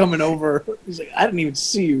remember him coming over. He's like, I didn't even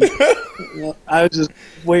see you. I was just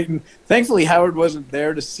waiting. Thankfully, Howard wasn't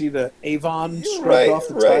there to see the Avon scrubbed off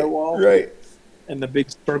the tire wall. Right. And the big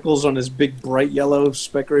circles on his big bright yellow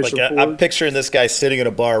Spec Racer Like, Ford. I'm picturing this guy sitting in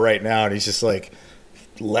a bar right now, and he's just like,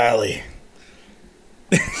 Lally.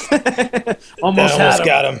 Almost Almost had him.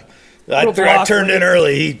 got him. I turned in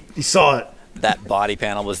early. He saw it. That body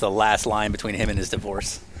panel was the last line between him and his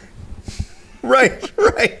divorce. Right.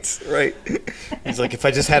 He's like, if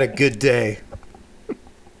I just had a good day.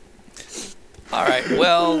 All right.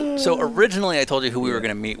 Well, so originally I told you who we were going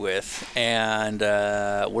to meet with, and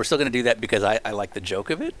we're still going to do that because I like the joke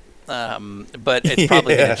of it. But it's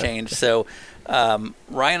probably going to change. So Ryan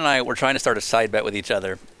and I were trying to start a side bet with each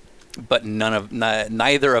other, but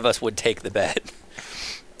neither of us would take the bet.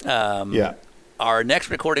 Our next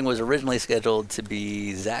recording was originally scheduled to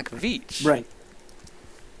be Zach Veach. Right.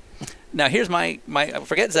 Now here's my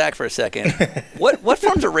forget Zach for a second. What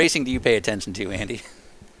forms of racing do you pay attention to, Andy?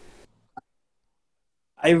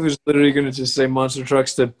 I was literally going to just say monster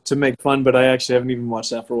trucks to make fun, but I actually haven't even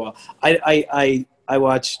watched that for a while. I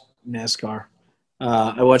watch NASCAR.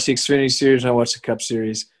 I watch the Xfinity Series and I watch the Cup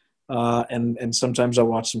Series, and sometimes I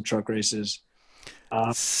watch some truck races.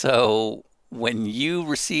 So when you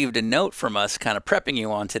received a note from us kind of prepping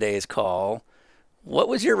you on today's call, what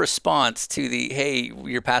was your response to the, hey,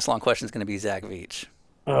 your pass-along question is going to be Zach Veach?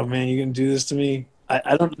 Oh, man, you're going to do this to me?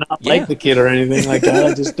 I don't like the kid or anything like that.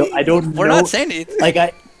 I just don't. I don't. We're not saying it. Like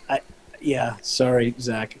yeah. Sorry,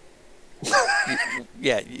 Zach.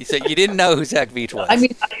 Yeah. So you didn't know who Zach Veach was. I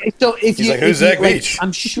mean, so if He's you, like, who's Zach Veach?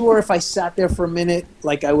 I'm sure if I sat there for a minute,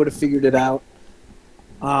 like I would have figured it out.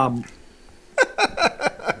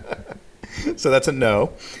 So that's a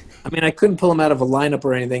no. I mean, I couldn't pull him out of a lineup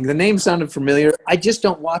or anything. The name sounded familiar. I just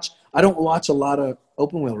don't watch. I don't watch a lot of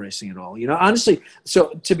open wheel racing at all. You know, honestly.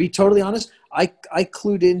 So to be totally honest, I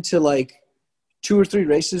clued into like 2 or 3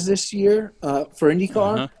 races this year for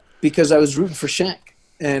IndyCar because I was rooting for Shank,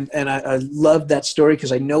 and I love that story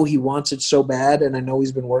because I know he wants it so bad, and I know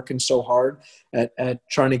he's been working so hard at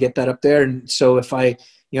trying to get that up there. And so if I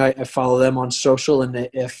follow them on social, and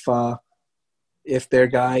if their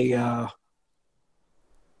guy.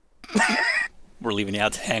 We're leaving you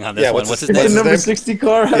out to hang on this one. What's his It's name? the number 60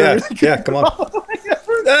 car. Yeah, come on.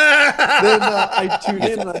 Then I tune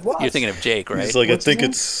in and I watch. You're thinking of Jake, right? He's like, What's I think his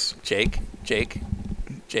it's Jake. Jake.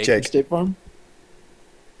 State Farm?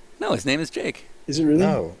 No, his name is Jake. Is it really?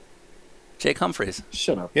 No. Jake Humphreys.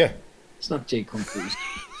 Shut up. Yeah. It's not Jake Humphreys.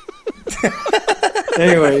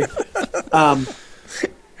 Anyway,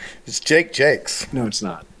 It's Jake's. no, it's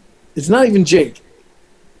not. It's not even Jake.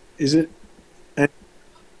 Is it?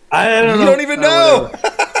 I don't know. You don't even know.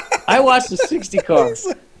 I watched the 60 car.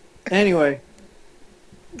 Anyway,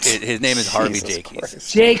 His name is Harvey Jesus Jakey.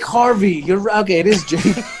 Christ. Jake Harvey. You're right. Okay, it is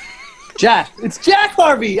Jake. Jack. It's Jack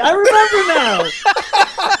Harvey. I remember now.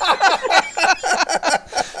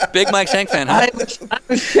 Big Mike Shank fan, huh? I'm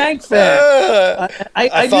a Shank fan.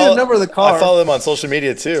 I knew the number of the car. I follow them on social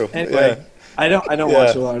media too. Anyway, I don't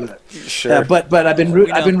watch a lot of that. Sure. Yeah, but I've been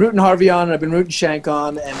rooting Harvey on, and I've been rooting Shank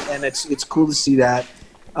on, and it's cool to see that.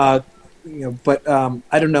 But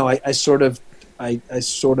I don't know. I sort of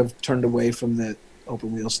turned away from the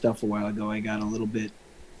open wheel stuff a while ago. I got a little bit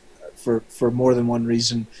for more than one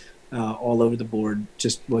reason, all over the board.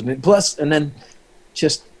 Just wasn't it. Plus, and then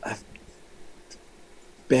just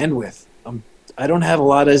bandwidth. I don't have a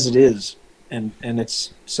lot as it is, and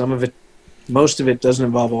it's some of it. Most of it doesn't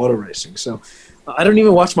involve auto racing, so I don't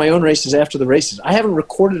even watch my own races after the races. I haven't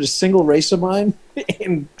recorded a single race of mine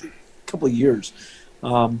in a couple of years.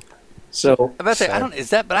 So I'm about to say, I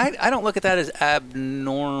don't look at that as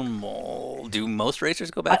abnormal. Do most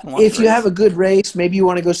racers go back and watch? If you have a good race, maybe you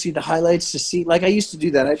want to go see the highlights to see. Like I used to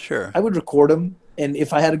do that. Sure. I would record them, and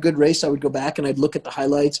if I had a good race, I would go back and I'd look at the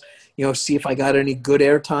highlights. See if I got any good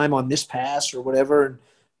airtime on this pass or whatever.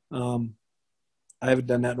 And I haven't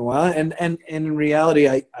done that in a while. And in reality,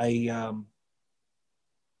 I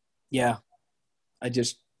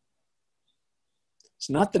just. It's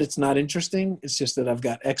not that it's not interesting. It's just that I've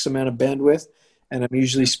got X amount of bandwidth, and I'm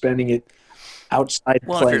usually spending it outside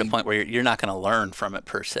Well, if playing. you're at a point where you're not going to learn from it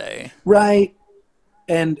per se. Right.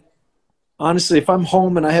 And honestly, if I'm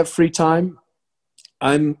home and I have free time,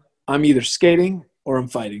 I'm either skating or I'm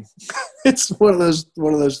fighting. It's one of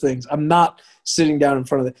those things. I'm not sitting down in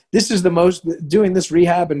front of it. This is doing this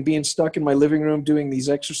rehab and being stuck in my living room doing these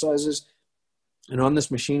exercises and on this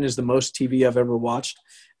machine is the most TV I've ever watched.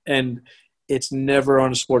 And it's never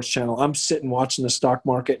on a sports channel. I'm sitting watching the stock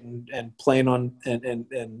market and playing on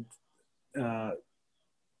and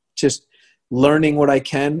just learning what I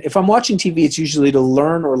can. If I'm watching TV, it's usually to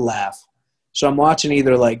learn or laugh. So I'm watching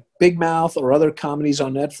either like Big Mouth or other comedies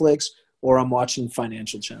on Netflix, or I'm watching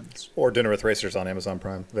financial channels. Or Dinner with Racers on Amazon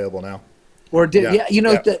Prime, available now. Or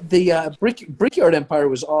the Brickyard Empire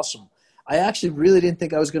was awesome. I actually really didn't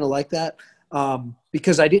think I was going to like that.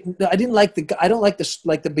 Because I don't like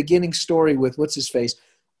the beginning story with what's his face.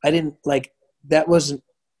 I didn't like that.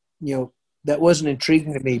 that wasn't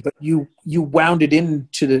intriguing to me, but you wound it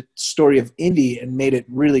into the story of Indy and made it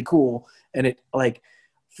really cool. And it like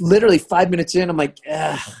literally 5 minutes in, I'm like,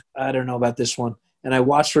 I don't know about this one. And I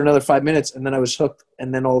watched for another 5 minutes and then I was hooked.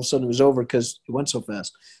 And then all of a sudden it was over because it went so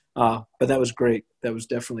fast. But that was great. That was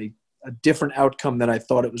definitely a different outcome than I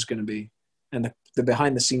thought it was going to be. And the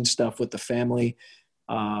behind the scenes stuff with the family,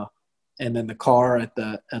 and then the car at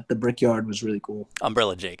the Brickyard was really cool.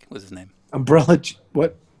 Umbrella Jake was his name. What?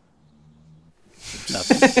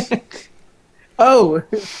 Nothing. Oh,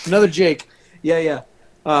 another Jake. Yeah.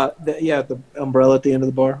 The umbrella at the end of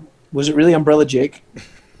the bar. Was it really Umbrella Jake?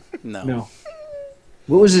 No.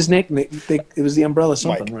 What was his nickname? It was the Umbrella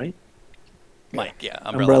something, Mike. right? Mike, yeah.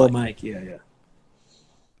 Umbrella Mike. Yeah.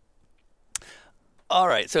 All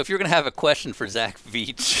right, so if you're going to have a question for Zach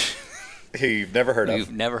Veach, Who you've never heard you've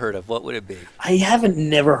of. never heard of, what would it be? I haven't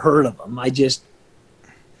never heard of him. I just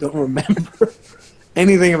don't remember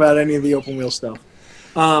anything about any of the open wheel stuff.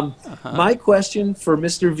 My question for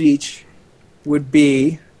Mr. Veach would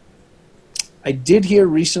be, I did hear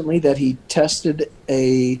recently that he tested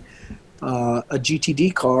a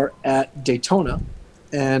GTD car at Daytona,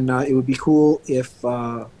 and it would be cool if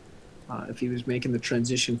he was making the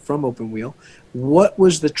transition from open wheel. What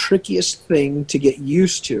was the trickiest thing to get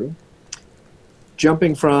used to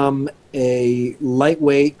jumping from a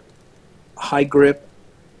lightweight, high grip,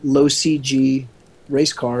 low CG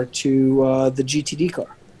race car to the GTD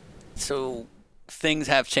car? So things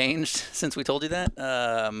have changed since we told you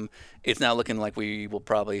that. It's now looking like we will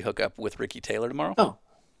probably hook up with Ricky Taylor tomorrow. Oh.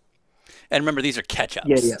 And remember, these are catch-ups.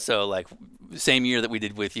 Yeah. So, like, same year that we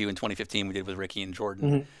did with you in 2015, we did with Ricky and Jordan.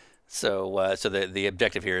 Mm-hmm. So the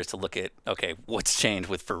objective here is to look at, okay, what's changed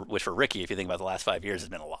for Ricky, if you think about the last 5 years, has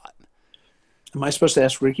been a lot. Am I supposed to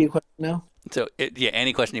ask Ricky a question now? So,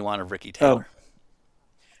 any question you want of Ricky Taylor.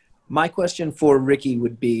 My question for Ricky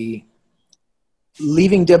would be,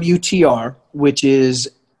 leaving WTR, which is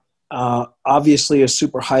obviously a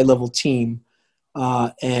super high-level team,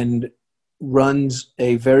 and runs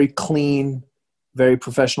a very clean, very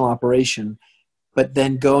professional operation, but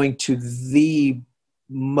then going to the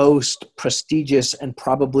most prestigious and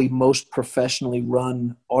probably most professionally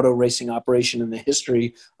run auto racing operation in the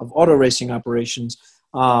history of auto racing operations.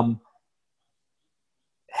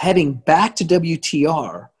 Heading back to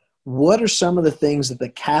WTR, what are some of the things that the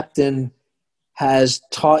captain has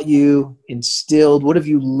taught you, instilled? What have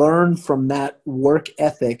you learned from that work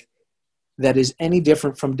ethic that is any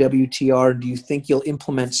different from WTR? Do you think you'll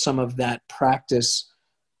implement some of that practice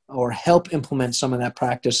or help implement some of that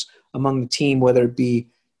practice among the team, whether it be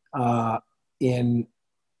in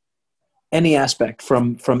any aspect,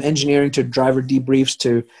 from engineering to driver debriefs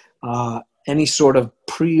to any sort of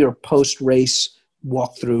pre or post race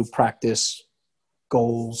walkthrough, practice,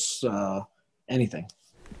 goals, anything?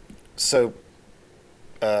 So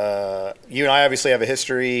you and I obviously have a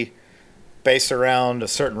history based around a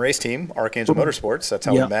certain race team, Archangel Motorsports. That's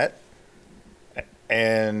how we met.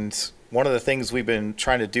 And one of the things we've been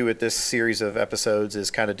trying to do with this series of episodes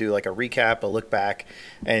is kind of do like a recap, a look back.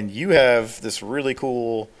 And you have this really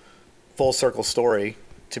cool full circle story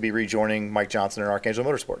to be rejoining Mike Johnson and Archangel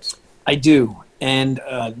Motorsports. I do. And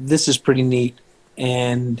this is pretty neat.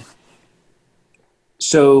 And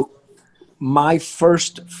so my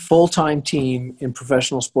first full-time team in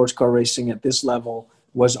professional sports car racing at this level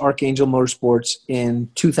was Archangel Motorsports in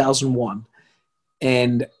 2001.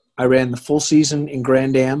 And I ran the full season in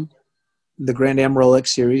Grand Am, the Grand Am Rolex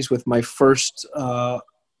Series, with my first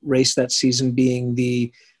race that season being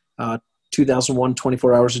the 2001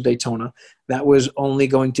 24 Hours of Daytona. That was only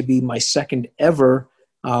going to be my second ever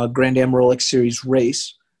Grand Am Rolex Series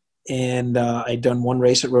race. And I'd done one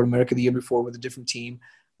race at Road America the year before with a different team.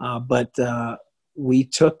 But we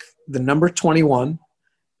took the number 21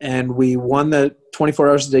 and we won the 24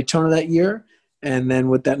 Hours of Daytona that year. And then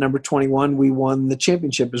with that number 21, we won the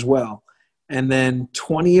championship as well. And then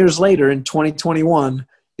 20 years later in 2021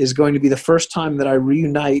 is going to be the first time that I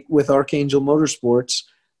reunite with Archangel Motorsports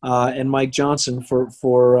and Mike Johnson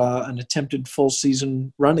for an attempted full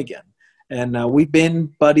season run again. And we've been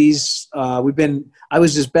buddies. I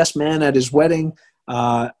was his best man at his wedding.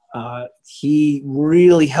 He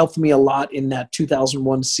really helped me a lot in that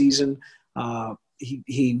 2001 season.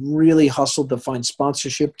 He really hustled to find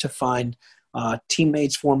sponsorship, to find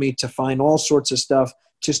teammates for me, to find all sorts of stuff.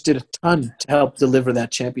 Just did a ton to help deliver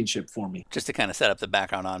that championship for me. Just to kind of set up the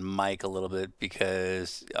background on Mike a little bit,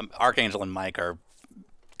 because Archangel and Mike are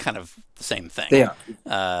kind of the same thing. They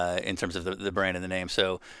are. In terms of the brand and the name.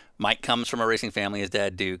 So Mike comes from a racing family. His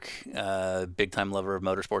dad, Duke, big-time lover of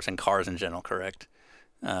motorsports and cars in general, correct?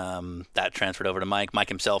 That transferred over to Mike. Mike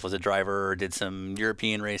himself was a driver, did some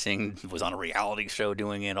European racing, was on a reality show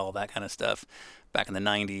doing it, all that kind of stuff back in the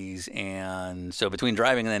 90s. And so between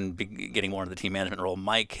driving and then getting more into the team management role,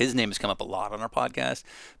 Mike, his name has come up a lot on our podcast,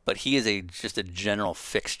 but he is just a general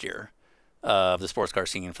fixture of the sports car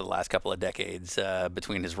scene for the last couple of decades,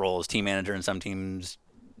 between his role as team manager in some teams,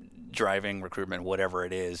 driving, recruitment, whatever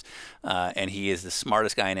it is. And he is the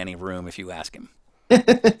smartest guy in any room if you ask him.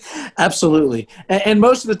 Absolutely. And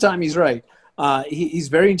most of the time he's right. He's a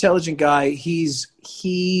very intelligent guy.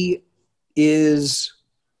 He is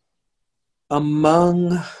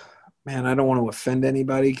among, man, I don't want to offend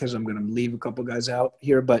anybody because I'm going to leave a couple guys out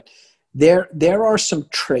here, but there are some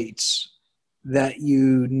traits that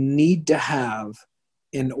you need to have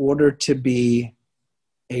in order to be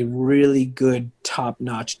a really good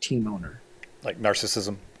top-notch team owner. Like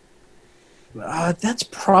narcissism. That's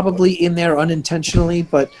probably in there unintentionally,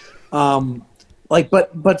 but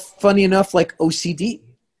but funny enough, like OCD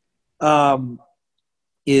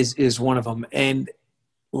is one of them, and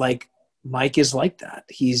like Mike is like that.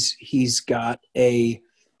 He's got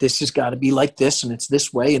this has got to be like this, and it's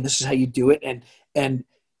this way, and this is how you do it, and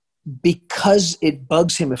because it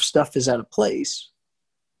bugs him if stuff is out of place,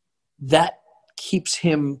 that keeps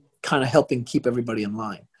him kind of helping keep everybody in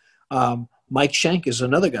line. Mike Schenk is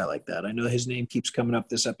another guy like that. I know his name keeps coming up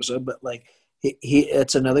this episode, but like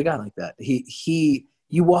it's another guy like that.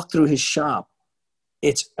 You walk through his shop,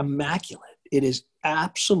 it's immaculate. It is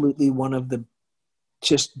absolutely one of the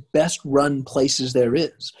just best run places there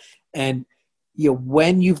is. And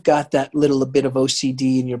when you've got that little bit of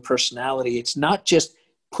OCD in your personality, it's not just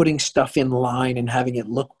putting stuff in line and having it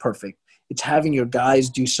look perfect. It's having your guys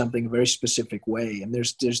do something a very specific way. And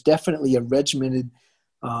there's definitely a regimented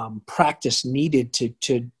practice needed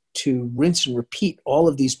to rinse and repeat all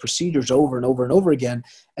of these procedures over and over and over again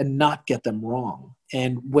and not get them wrong.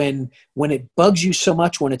 And when it bugs you so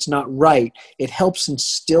much when it's not right, it helps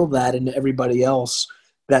instill that into everybody else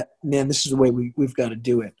that, man, this is the way we've got to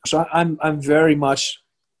do it. So I'm very much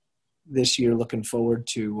this year looking forward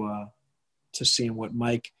to seeing what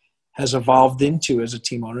Mike has evolved into as a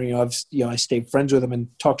team owner. I stayed friends with him and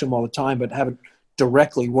talk to him all the time, but haven't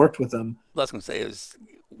directly worked with him. What I was going to say is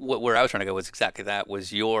where I was trying to go was exactly that.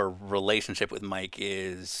 Was your relationship with Mike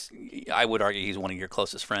is, I would argue, he's one of your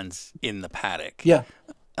closest friends in the paddock. Yeah.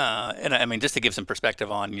 And I mean, just to give some perspective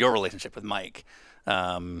on your relationship with Mike,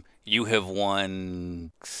 you have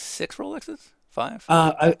won 6 Rolexes, 5.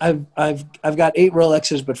 I've got 8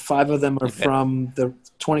 Rolexes, but 5 of them are from the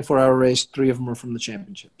 24-hour race. 3 of them are from the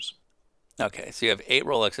championships. Okay, so you have 8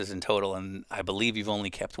 Rolexes in total, and I believe you've only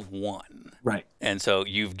kept 1. Right. And so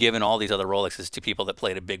you've given all these other Rolexes to people that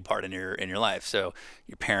played a big part in your life. So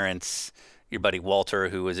your parents, your buddy Walter,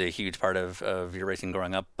 who was a huge part of your racing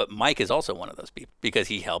growing up. But Mike is also one of those people because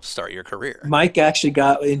he helped start your career. Mike actually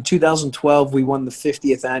in 2012, we won the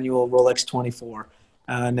 50th annual Rolex 24.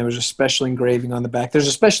 And there was a special engraving on the back. There's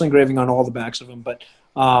a special engraving on all the backs of them. But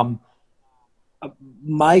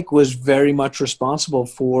Mike was very much responsible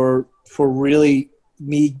for really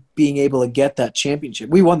me being able to get that championship.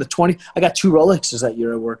 We won the 20. I got 2 Rolexes that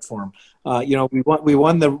year. I worked for him. We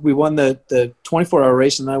won the 24-hour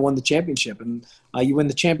race, and then I won the championship. And you win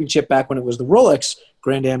the championship back when it was the Rolex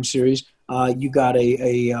Grand Am Series. You got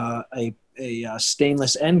a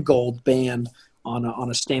stainless and gold band on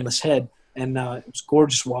a stainless head, and it was a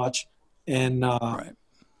gorgeous watch. And right.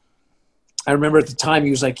 I remember at the time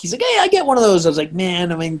he's like, hey, I get one of those. I was like,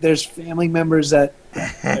 man, I mean, there's family members that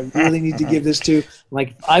I really need to give this to. I'm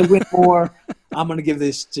like, if I win more, I'm going to give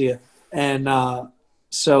this to you. And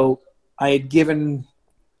so I had given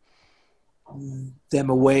them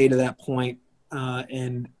away to that point,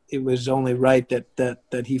 and it was only right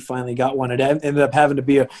that he finally got one. It ended up happening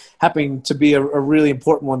to be a really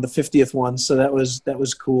important one, the 50th one. So that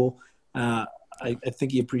was cool. I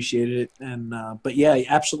think he appreciated it, and but yeah, he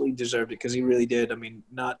absolutely deserved it because he really did. I mean,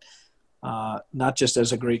 not just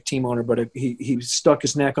as a great team owner, but he stuck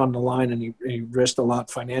his neck on the line, and he risked a lot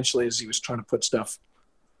financially as he was trying to put stuff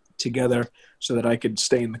together so that I could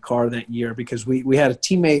stay in the car that year because we had a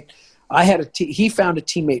teammate. He found a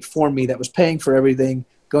teammate for me that was paying for everything,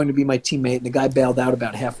 going to be my teammate, and the guy bailed out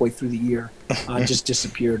about halfway through the year, just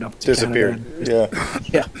disappeared up to Canada.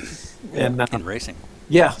 Yeah. And in racing.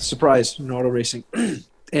 Yeah, surprise in auto racing.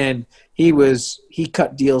 And he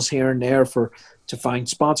cut deals here and there to find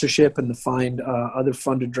sponsorship and to find other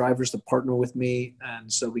funded drivers to partner with me,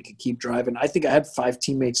 and so we could keep driving. I think I had 5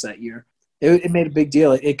 teammates that year. It made a big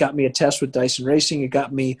deal. It got me a test with Dyson Racing. It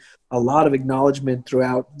got me a lot of acknowledgement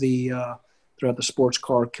throughout the sports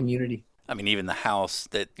car community. I mean, even the house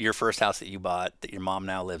your first house that you bought that your mom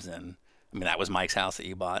now lives in, I mean, that was Mike's house that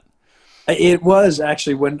you bought. It was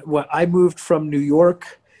actually when I moved from New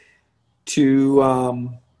York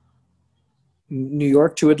to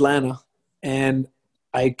Atlanta, and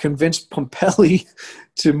I convinced Pompelli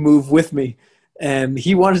to move with me, and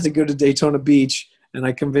he wanted to go to Daytona Beach, and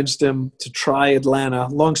I convinced him to try Atlanta.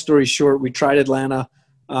 Long story short, we tried Atlanta.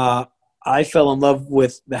 I fell in love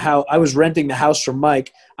with the house. I was renting the house from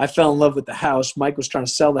Mike. I fell in love with the house. Mike was trying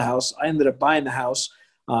to sell the house. I ended up buying the house.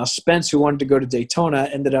 Spence, who wanted to go to Daytona,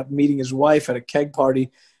 ended up meeting his wife at a keg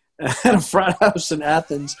party at a frat house in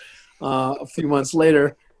Athens a few months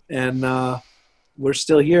later, and we're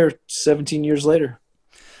still here 17 years later.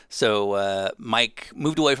 So Mike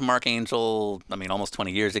moved away from Archangel, I mean, almost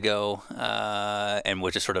 20 years ago, and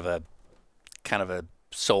was just sort of a kind of a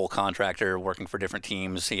sole contractor working for different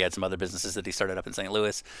teams. He had some other businesses that he started up in St.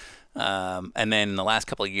 Louis. And then the last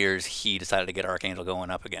couple of years, he decided to get Archangel going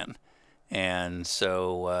up again. And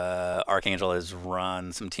so Archangel has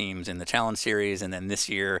run some teams in the Challenge Series. And then this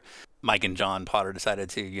year, Mike and John Potter decided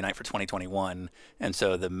to unite for 2021. And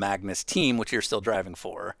so the Magnus team, which you're still driving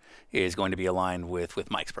for, is going to be aligned with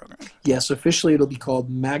Mike's program. Yes, officially it'll be called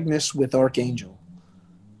Magnus with Archangel.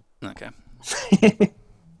 Okay.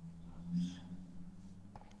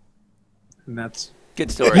 And that's good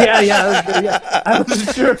story. Yeah. I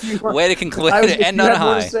wasn't sure if you were. Way to conclude I was, to end on a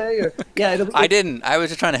high. I didn't. I was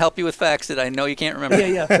just trying to help you with facts that I know you can't remember.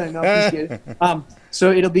 Yeah. I know, appreciate it.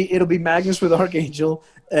 So it'll be Magnus with Archangel,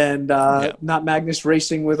 and not Magnus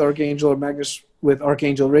Racing with Archangel or Magnus with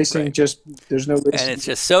Archangel Racing. Right. Just there's no racing. And it's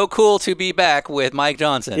just so cool to be back with Mike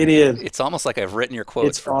Johnson. It is. It's almost like I've written your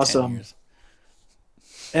quotes It's for awesome. 10 years.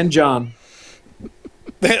 And John.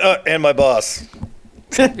 And my boss.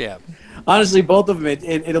 Yeah. Honestly, both of them.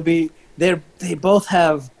 It'll be. They both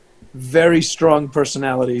have very strong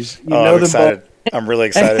personalities. You know I'm them excited. both. I'm really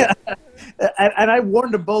excited. And I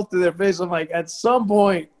warned them both to their face. I'm like, at some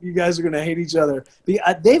point, you guys are going to hate each other.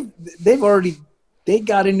 They've already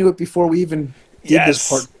got into it before we even did this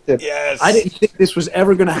partnership. Yes. I didn't think this was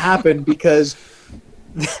ever going to happen because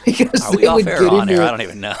Are we they off would air get or on into air? it. I don't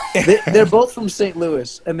even know. They're both from St.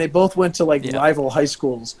 Louis, and they both went to rival high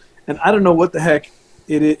schools. And I don't know what the heck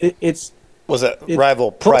it's. Was it It-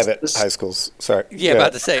 rival private high schools? Sorry. Yeah,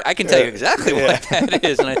 about to say. I can tell you exactly what that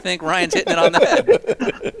is, and I think Ryan's hitting it on the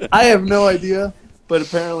head. I have no idea, but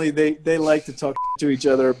apparently they like to talk to each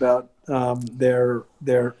other about their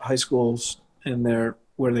high schools and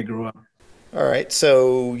where they grew up. All right.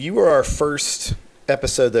 So you were our first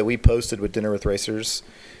episode that we posted with Dinner with Racers,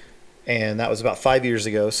 and that was about 5 years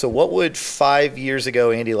ago. So what would 5 years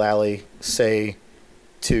ago Andy Lally say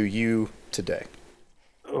to you today?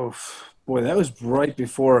 Oh, boy, that was right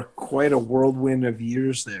before quite a whirlwind of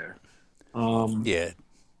years there. Yeah.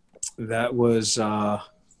 That was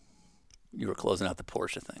You were closing out the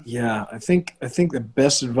Porsche thing. yeah. I think the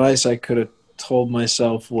best advice I could have told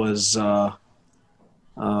myself was buy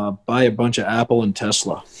a bunch of Apple and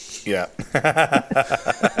Tesla. Yeah.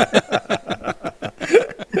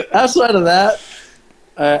 Outside of that,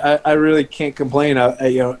 I really can't complain.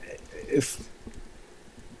 If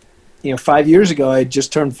 5 years ago I had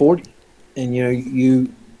just turned 40,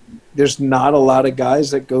 and there's not a lot of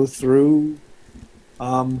guys that go through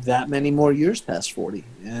that many more years past 40,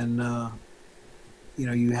 and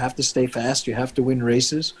you have to stay fast. You have to win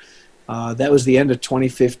races. That was the end of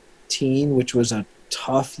 2015, which was a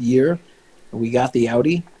tough year. We got the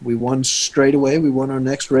Audi. We won straight away. We won our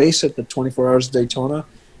next race at the 24 Hours of Daytona.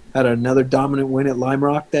 Had another dominant win at Lime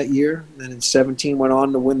Rock that year. Then in 17 went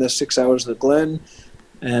on to win the 6 Hours of the Glen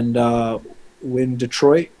and win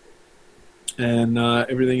Detroit. And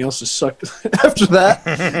everything else has sucked after that.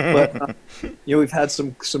 But we've had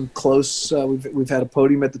some close. We've had a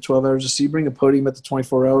podium at the 12 Hours of Sebring, a podium at the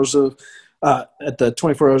 24 Hours of at the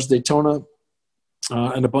 24 Hours of Daytona.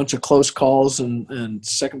 And a bunch of close calls and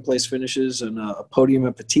second place finishes and a podium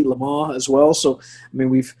at Petit Le Mans as well. So, I mean,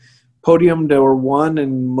 we've podiumed or won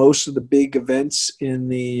in most of the big events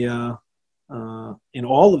in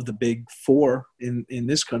all of the big four in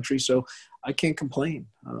this country. So I can't complain.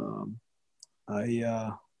 I'm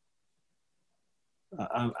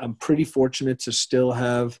pretty fortunate to still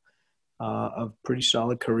have a pretty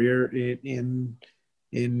solid career in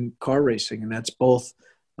car racing, and that's both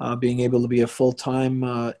being able to be a full-time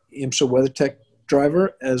IMSA WeatherTech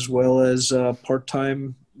driver as well as a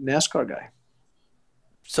part-time NASCAR guy.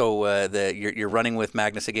 So you're running with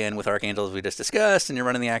Magnus again with Archangel, as we just discussed, and you're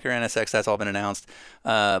running the Acura NSX. That's all been announced.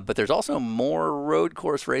 But there's also more road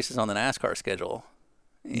course races on the NASCAR schedule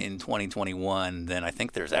in 2021 than I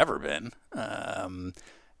think there's ever been.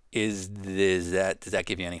 Does that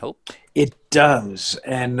give you any hope? It does,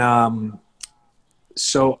 and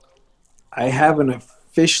so I haven't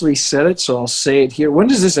officially said it, so I'll say it here. When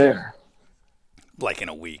does this air? Like in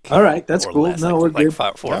a week. All right, that's or cool. less, No, like, we're like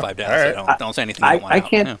good. 4 or 5 days. All right. So don't say anything. I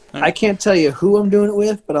can't. I can't tell you who I'm doing it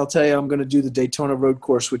with, but I'll tell you I'm going to do the Daytona Road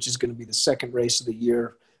Course, which is going to be the second race of the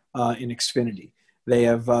year in Xfinity. They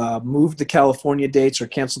have moved the California dates or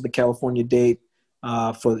canceled the California date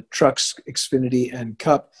for the Trucks, Xfinity, and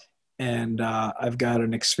Cup, and I've got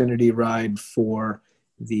an Xfinity ride for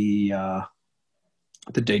the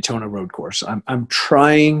Daytona Road Course. I'm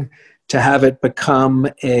trying to have it become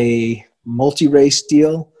a multi-race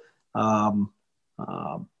deal,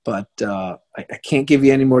 but I can't give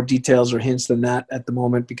you any more details or hints than that at the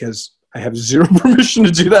moment because I have zero permission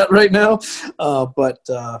to do that right now. But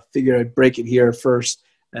figure I'd break it here first,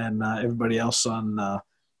 and everybody else on the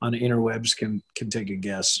interwebs can take a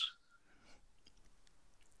guess.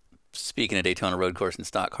 Speaking of Daytona Road Course and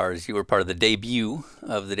stock cars, you were part of the debut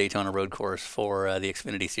of the Daytona Road Course for the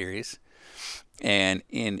Xfinity Series. And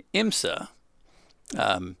in IMSA,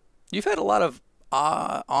 you've had a lot of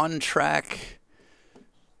on-track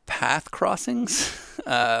path crossings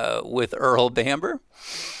with Earl Bamber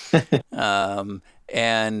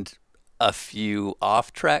and a few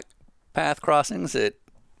off-track path crossings that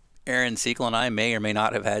Aaron Sequel and I may or may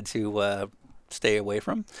not have had to stay away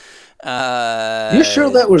from. You sure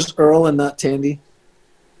that was Earl and not Tandy?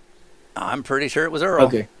 I'm pretty sure it was Earl.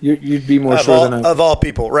 Okay, you'd be more sure than I. Of all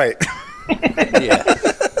people, right? Yeah.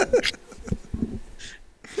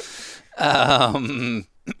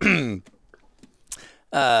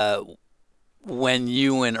 When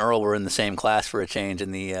you and Earl were in the same class for a change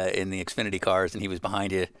in the Xfinity cars, and he was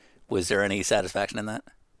behind you, was there any satisfaction in that?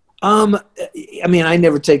 I mean, I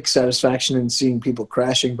never take satisfaction in seeing people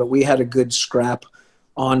crashing, but we had a good scrap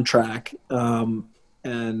on track, and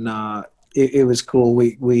it was cool.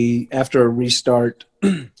 We after a restart,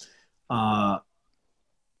 a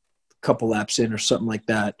couple laps in or something like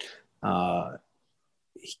that,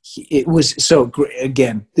 it was so great.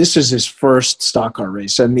 Again, this is his first stock car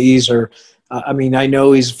race, and these are. I mean, I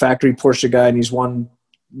know he's a factory Porsche guy, and he's won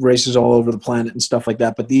races all over the planet and stuff like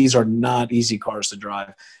that, but these are not easy cars to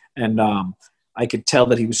drive. And I could tell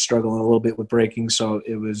that he was struggling a little bit with braking, so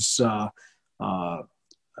it was I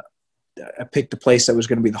picked a place that was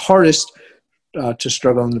going to be the hardest to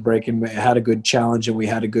struggle in the braking. We had a good challenge, and we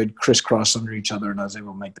had a good crisscross under each other, and I was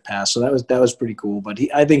able to make the pass. So that was pretty cool. But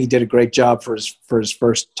I think he did a great job for his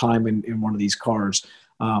first time in one of these cars.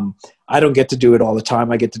 I don't get to do it all the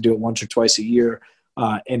time. I get to do it once or twice a year,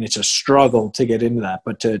 and it's a struggle to get into that.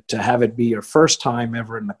 But to have it be your first time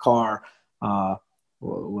ever in the car.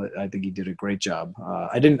 Well, I think he did a great job.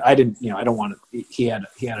 I didn't, I don't want to, he had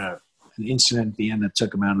an incident at the end that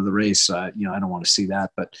took him out of the race. I don't want to see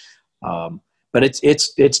that, but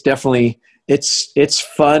it's definitely, it's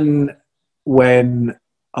fun when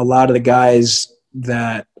a lot of the guys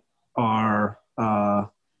that are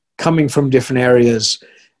coming from different areas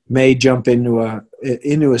may jump into a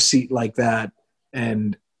seat like that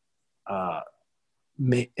and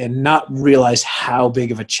not realize how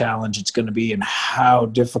big of a challenge it's going to be and how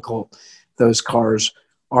difficult those cars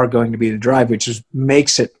are going to be to drive, which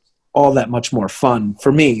makes it all that much more fun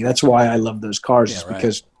for me. That's why I love those cars,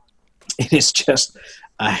 because it is just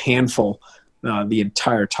a handful the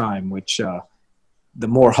entire time, which the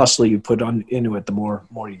more hustle you put into it, the more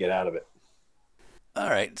you get out of it. All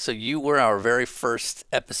right. So you were our very first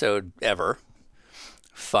episode ever.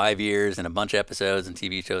 5 years and a bunch of episodes and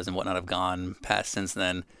TV shows and whatnot have gone past since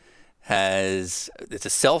then. It's a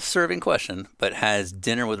self-serving question, but has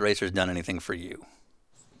Dinner with Racers done anything for you?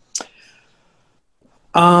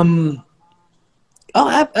 Absolutely.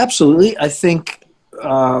 I think,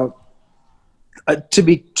 to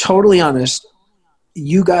be totally honest,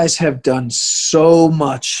 you guys have done so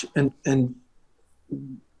much and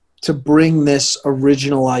to bring this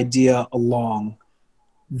original idea along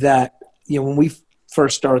that, when we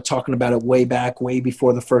first started talking about it way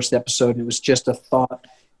before the first episode, and it was just a thought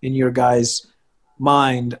in your guys'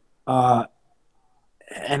 mind.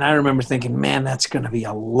 And I remember thinking, man, that's going to be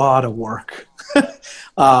a lot of work.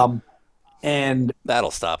 And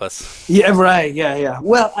that'll stop us. Yeah, right. Yeah.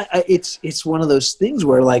 Well, it's one of those things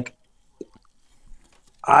where like,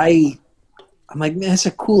 I'm like, man, that's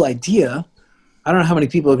a cool idea. I don't know how many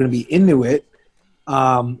people are going to be into it.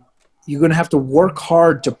 You're going to have to work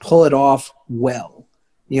hard to pull it off well.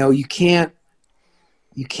 You can't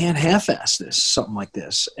half-ass something like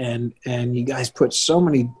this. And you guys put so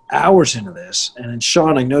many hours into this. And then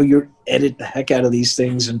Sean, I know you edit the heck out of these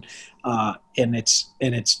things, and it's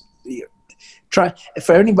try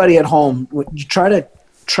for anybody at home. You try to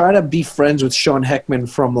try to be friends with Sean Heckman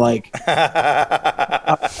from like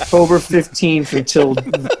October 15th until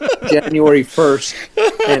January 1st,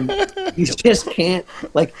 and you just can't.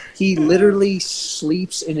 Like, he literally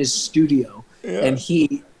sleeps in his studio, and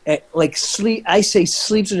he like sleep. I say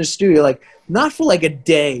sleeps in his studio, like not for like a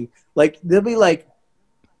day. Like there'll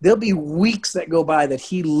be weeks that go by that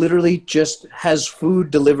he literally just has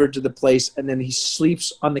food delivered to the place, and then he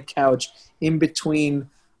sleeps on the couch in between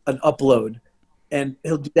an upload. And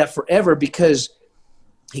he'll do that forever because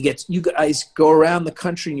you guys go around the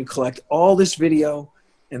country and you collect all this video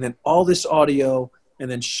and then all this audio,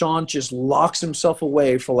 and then Sean just locks himself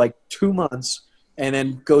away for like 2 months and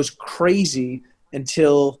then goes crazy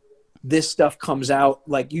until this stuff comes out.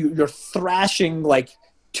 Like you're thrashing like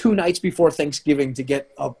 2 nights before Thanksgiving to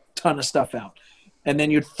get a ton of stuff out. And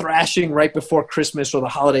then you're thrashing right before Christmas or the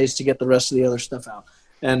holidays to get the rest of the other stuff out.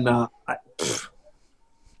 And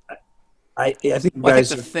I think Well, I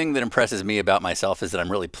think the thing that impresses me about myself is that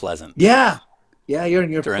I'm really pleasant. Yeah,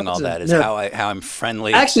 you're during all that is no. how I'm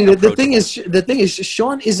friendly. Actually, the thing is,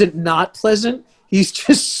 Sean isn't not pleasant. He's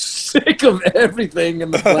just sick of everything in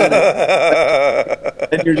the planet,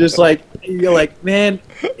 and you're like, man,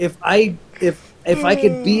 if I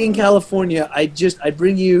could be in California, I'd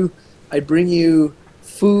bring you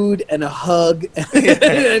food and a hug, like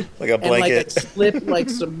a blanket, and like a slip, like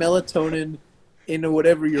some melatonin into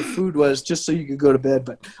whatever your food was, just so you could go to bed.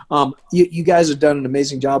 But you guys have done an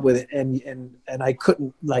amazing job with it, and I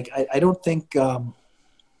couldn't I don't think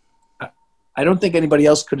anybody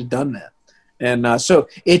else could have done that. And so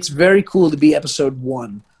it's very cool to be episode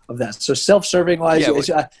 1 of that. So self-serving wise,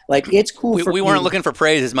 it's cool. We weren't looking for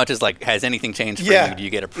praise as much as like, has anything changed for you? Do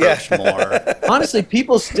you get approached more? Honestly,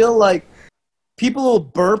 people will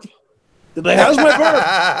burp. They're like, how's my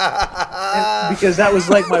burp? Because that was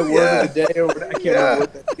like my word of the day, or I can't remember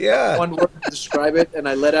what one word to describe it, and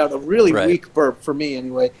I let out a really weak burp for me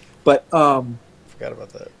anyway. But forgot about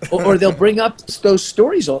that. or they'll bring up those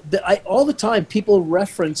stories all the time. People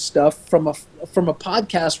reference stuff from a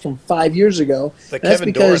podcast from 5 years ago. The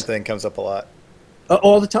Kevin Doran thing comes up a lot.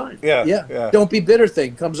 All the time. Yeah. Don't be bitter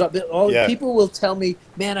thing comes up. People will tell me,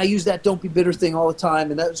 man, I use that don't be bitter thing all the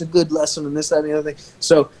time, and that was a good lesson, and this, that, and the other thing.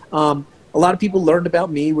 So a lot of people learned about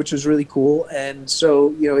me, which was really cool, and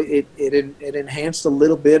so it enhanced a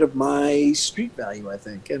little bit of my street value, I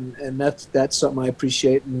think, and that's something I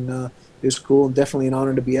appreciate, and it was cool, and definitely an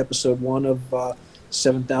honor to be episode 1 of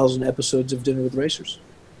 7,000 episodes of Dinner with Racers.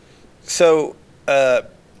 So,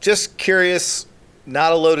 just curious.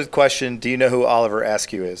 Not a loaded question. Do you know who Oliver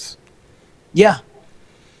Askew is? Yeah.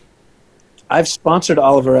 I've sponsored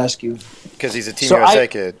Oliver Askew. Because he's a Team USA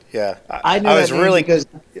kid. Yeah. I was really because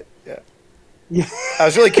I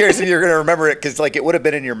was really curious if you were going to remember it because it would have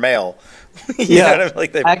been in your mail.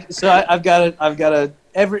 I've got a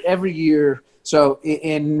every year. So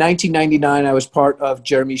in 1999, I was part of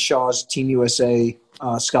Jeremy Shaw's Team USA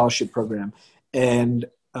scholarship program, and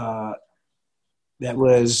that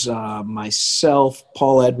was myself,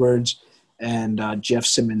 Paul Edwards, and Jeff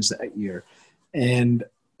Simmons that year. And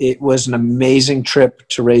it was an amazing trip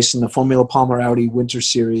to race in the Formula Palmer Audi Winter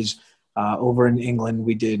Series over in England.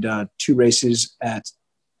 We did 2 races at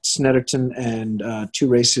Snetterton and 2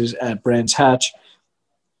 races at Brands Hatch.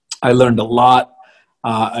 I learned a lot.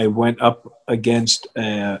 I went up against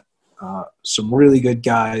some really good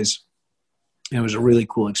guys. It was a really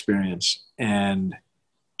cool experience. And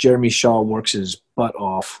Jeremy Shaw works his butt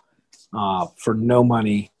off for no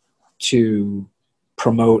money to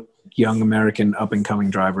promote young American up-and-coming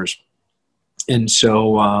drivers. And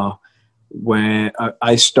so when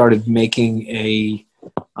I started making a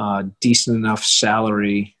decent enough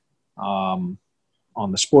salary on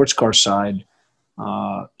the sports car side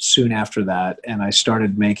soon after that, and I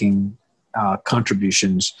started making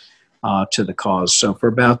contributions to the cause. So for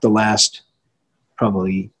about the last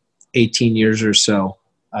probably 18 years or so,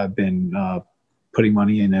 I've been putting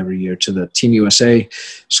money in every year to the Team USA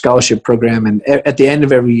scholarship program. And at the end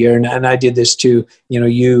of every year, and I did this too,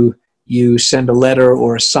 you send a letter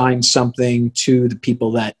or assign something to the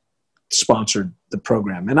people that sponsored the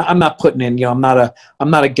program. And I'm not putting in, I'm not a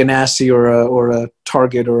Ganassi or a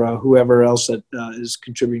Target or a whoever else that is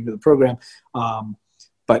contributing to the program.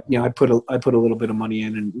 But I put a little bit of money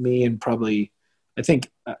in, and me and probably, I think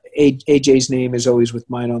AJ's name is always with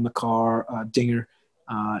mine on the car, Dinger,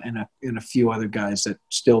 and a few other guys that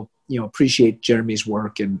still, appreciate Jeremy's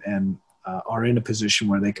work and are in a position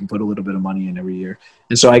where they can put a little bit of money in every year.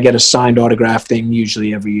 And so I get a signed autograph thing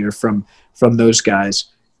usually every year from those guys.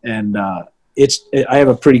 And I have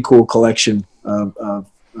a pretty cool collection of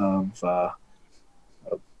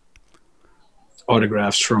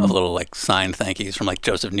autographs from. little like signed thank yous from like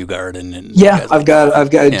Joseph Newgarden and Yeah, guys I've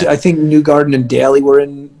got. Yeah. I think Newgarden and Daly were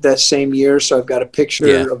in that same year, so I've got a picture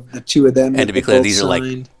Yeah. of the two of them. And that to be they clear, both these are like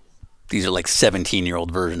signed.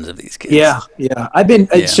 17-year-old versions of these kids. Yeah. I've been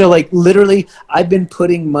Yeah. so like literally, I've been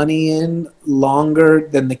putting money in longer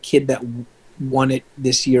than the kid that won it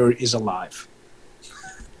this year is alive.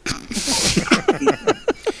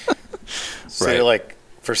 So Right. you're like,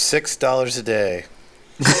 for $6 a day,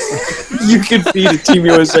 You can feed a Team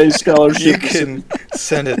USA you scholarship. can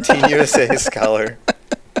send a Team USA scholar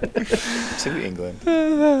to England.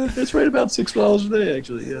 That's right about $6 a day,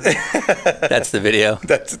 actually. Yeah. That's the video.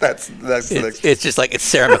 That's the It's just like it's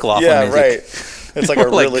Sarah McLaughlin yeah, music. right. It's like a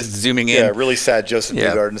Like really just zooming in. Yeah, really sad Joseph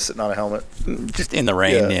Yeah. Newgarden sitting on a helmet. Just in the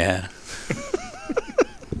rain, Yeah. yeah.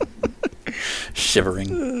 Shivering.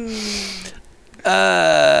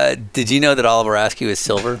 Did you know that Oliver Askew is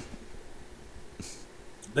silver?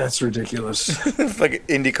 That's ridiculous. Like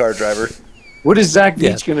an IndyCar driver. What is Zach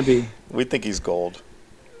Yeah. Veach going to be? We think he's gold.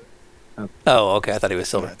 Oh, okay. I thought he was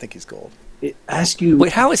I silver. think he's gold. Ask you.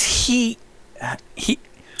 Wait, how is he? He.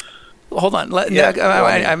 Hold on. Yeah,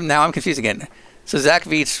 Now I'm confused again. So Zach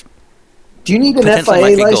Veach. Do you need an potentially FIA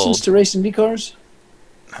might be license gold. to race Indy cars?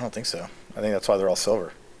 I don't think so. I think that's why they're all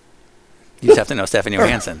silver. You just have to know Stephanie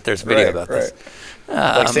Johansson. There's a video Right, about right. this.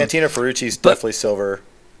 Like Santino Ferrucci's but- definitely silver.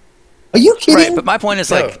 Are you kidding? Right, but my point is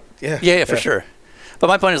No, like, yeah, for yeah. sure. But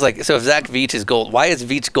my point is like, so if Zach Veach is gold, why is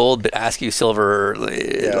Veach gold but Askew silver?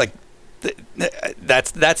 Like,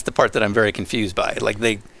 that's the part that I'm very confused by. Like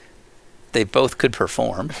they both could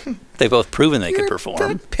perform. They've both proven they could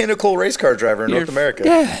perform. Pinnacle race car driver in North America.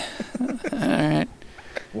 Yeah. All right.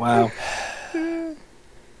 Wow.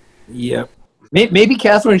 Yep. Maybe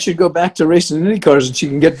Catherine should go back to racing Indy cars and she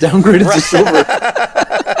can get downgraded to silver.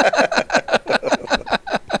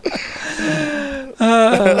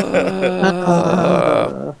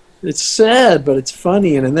 It's sad, but it's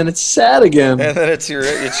funny, and then it's sad again. And then it's your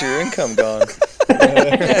income gone.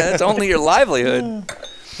 Yeah, it's only your livelihood.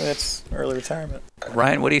 That's early retirement.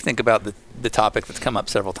 Ryan, what do you think about the topic that's come up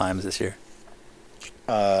several times this year?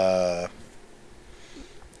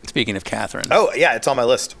 Speaking of Catherine. Oh yeah, it's on my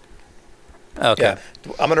list. Okay.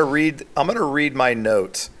 Yeah, I'm gonna read my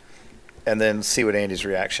note, and then see what Andy's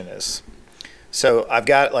reaction is. So I've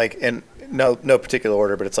got like in no particular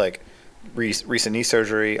order, but it's like recent knee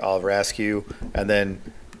surgery, Oliver Askew, and then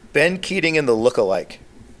Ben Keating and the lookalike.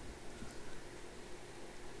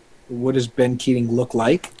 What does Ben Keating look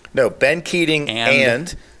like? No, Ben Keating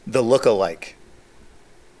and the lookalike.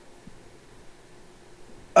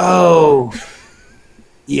 Oh,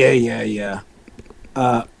 yeah.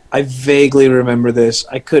 I vaguely remember this.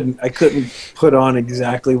 I couldn't put on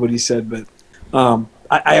exactly what he said, but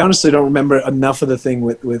I honestly don't remember enough of the thing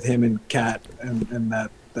with him and Kat and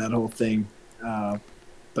that whole thing.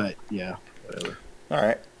 But yeah, whatever. All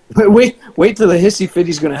right. But wait till the hissy fit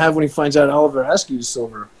he's going to have when he finds out Oliver Askew's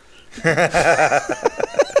silver.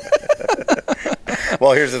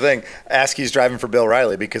 Well, here's the thing. Askew's driving for Bill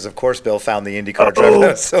Riley because, of course, Bill found the IndyCar driver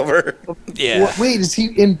that's silver. Yeah. Wait, is he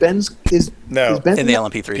in Ben's? No. Is Ben In the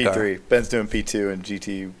LMP3 car. P3. Ben's doing P2 and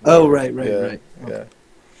GT. Oh, right. Yeah. Okay.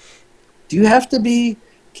 Do you have to be?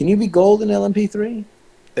 Can you be gold in LMP3?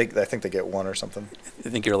 I think they get one or something. I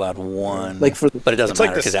think you're allowed one. Like for but it doesn't It's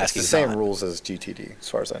like matter because it's the Askew's same not. rules as GTD, as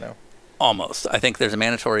far as I know. Almost. I think there's a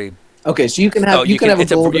mandatory. Okay, so you can have Oh, you can have a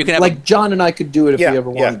it's a- gold. you can have like John and I could do it if we ever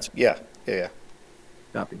wanted to. Yeah.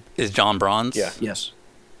 Copy. Is John bronze? Yeah. Yes.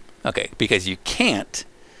 Okay, because you can't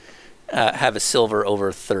have a silver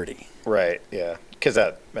over 30. Right, yeah. Because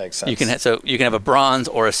that makes sense. You can have a bronze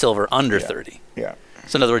or a silver under Yeah. 30. Yeah.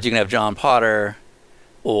 So in other words, you can have John Potter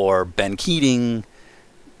or Ben Keating,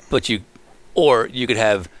 but you could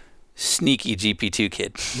have sneaky GP2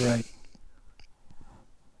 kid. Right.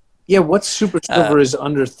 Yeah, what super silver is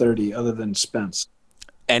under 30 other than Spence?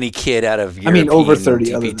 Any kid out of I mean, over European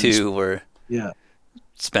 30 other than GP2 or Yeah.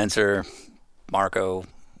 Spencer, Marco,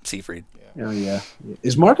 Seafried. Oh yeah.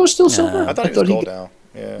 Is Marco still silver? I thought he was gold now.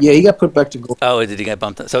 Yeah. Yeah, he got put back to gold. Oh, did he get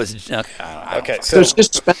bumped? So it's okay. I don't Okay, So it's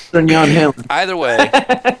just Spencer and Jan Hamlin. Either way,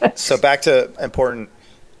 so back to important,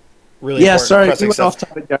 really Yeah, important sorry, we pressing went stuff. off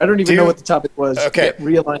topic there. I don't even Do- know what the topic was. Okay.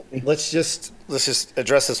 Realign me. Let's just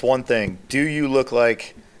address this one thing. Do you look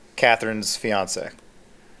like Catherine's fiance?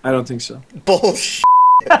 I don't think so. Bullshit.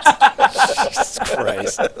 Jesus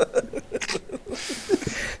Christ.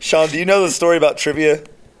 Sean, do you know the story about trivia?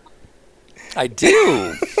 I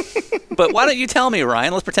do. But why don't you tell me,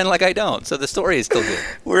 Ryan? Let's pretend like I don't. So the story is still good.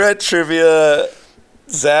 We're at trivia.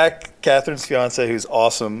 Zach, Catherine's fiance, who's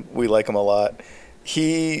awesome. We like him a lot.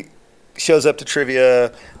 He shows up to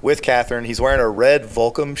trivia with Catherine. He's wearing a red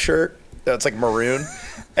Volcom shirt. It's like maroon.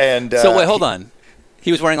 And So wait, hold on.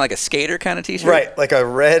 He was wearing like a skater kind of T-shirt? Right, like a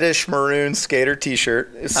reddish maroon skater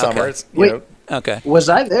T-shirt. It's summer. Okay. It's, Wait. Okay. Was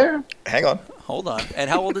I there? hang on. Hold on. And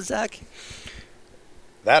how old is Zach?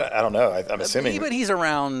 That I don't know. I'm assuming. But he's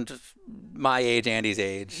around my age, Andy's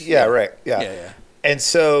age. Yeah, right. Yeah. Yeah. And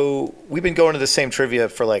so we've been going to the same trivia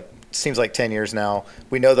for seems like 10 years now.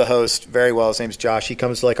 We know the host very well. His name's Josh. He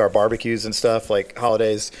comes to like our barbecues and stuff, like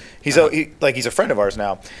holidays. He's he's a friend of ours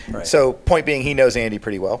now. Right. So point being, he knows Andy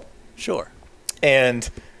pretty well. Sure. And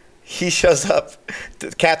he shows up.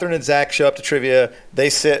 Catherine and Zach show up to trivia. They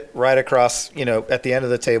sit right across, at the end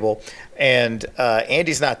of the table. And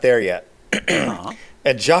Andy's not there yet.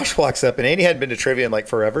 And Josh walks up, and Andy hadn't been to trivia in like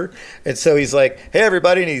forever. And so he's like, hey,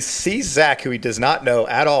 everybody. And he sees Zach, who he does not know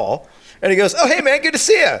at all. And he goes, oh, hey, man, good to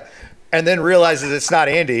see you. And then realizes it's not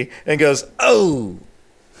Andy and goes, oh,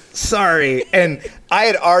 sorry. And I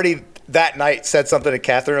had already that night said something to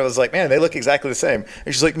Catherine. I was like, man, they look exactly the same.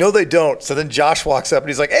 And she's like, no, they don't. So then Josh walks up, and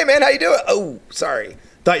he's like, hey, man, how you doing? Oh, sorry.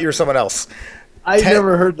 Thought you were someone else. I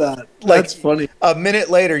never heard that. That's funny. A minute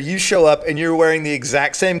later, you show up and you're wearing the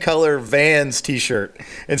exact same color Vans T-shirt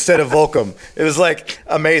instead of Volcom. It was like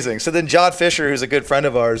amazing. So then John Fisher, who's a good friend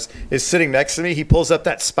of ours, is sitting next to me. He pulls up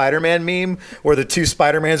that Spider-Man meme where the two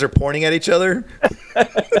Spider-Mans are pointing at each other.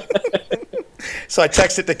 So I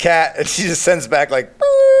text it to Kat, and she just sends back like,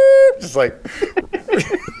 just like.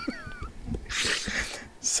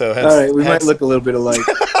 So all right, we might look a little bit alike.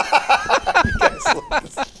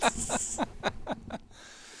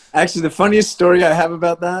 Actually, the funniest story I have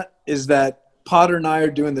about that is that Potter and I are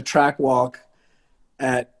doing the track walk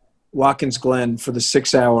at Watkins Glen for the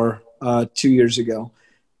 6 hour 2 years ago.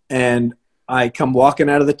 And I come walking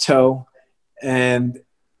out of the tow. And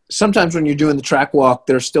sometimes when you're doing the track walk,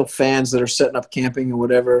 there's still fans that are setting up camping and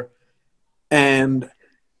whatever. And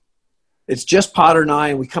it's just Potter and I,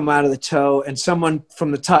 and we come out of the tow, and someone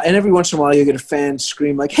from the top, and every once in a while you get a fan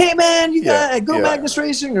scream like, hey, man, you got go Magnus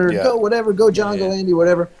Racing or go whatever, go John, go Andy,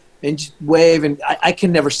 whatever. And just wave, and I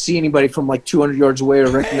can never see anybody from like 200 yards away or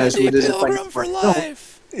recognize who it is. Pilgrim for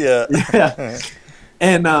life. Yeah.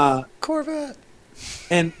 And Corvette.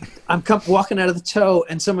 And I'm walking out of the tow,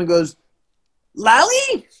 and someone goes,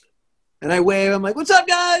 Lally? And I wave. I'm like, what's up,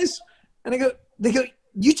 guys? And they go,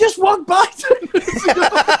 you just walked by 10 minutes ago.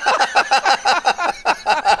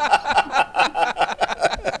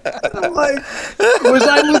 And I'm like, was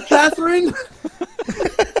I with Catherine? And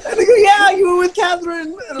they go, yeah, you were with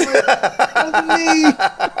Catherine. And I'm like, that was me.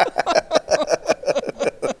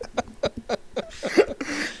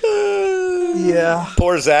 Yeah.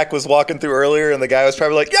 Poor Zach was walking through earlier, and the guy was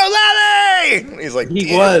probably like, yo, Lally! And he's like,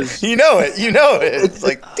 he was. You know it. It's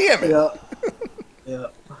like, damn it. Yeah.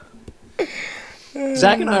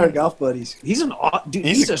 Zach and I are golf buddies. He's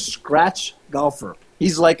he's a scratch golfer.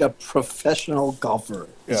 He's like a professional golfer.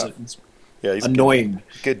 He's annoying.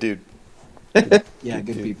 Good dude. Yeah,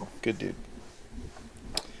 good people. Good dude.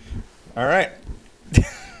 All right.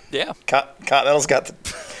 Yeah. Continental's got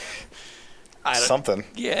something.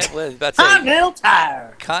 Yeah, well, that's Continental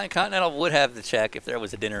Tire. Continental would have the check if there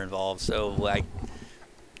was a dinner involved. So,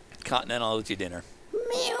 Continental owes you dinner.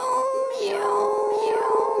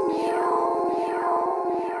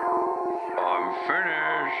 I'm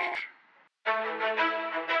finished.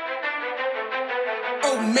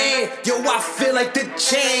 Oh man, yo, I feel like the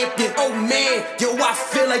champion. Oh man, yo, I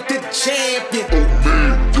feel like the champion. Oh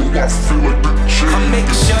man, yo, I feel like the champion. I'm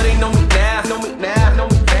making sure they know me now,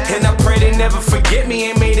 And I pray they never forget me.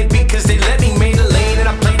 Ain't made it because they let me made a lane and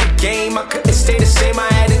I played the game. I couldn't stay the same,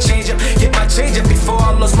 I had to change up. Get my change up before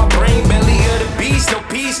I lost my brain. Belly of the beast, no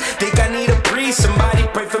peace. Think I need a breeze. Somebody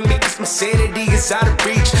pray for me cause my sanity is out of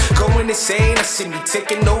reach. Going insane, I see me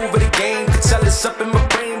taking over the game. Could tell it's up in my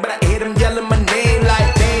brain, but I hear them yelling my name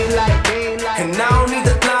like daylight. And I don't need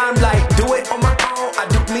the limelight. Do it on my own, I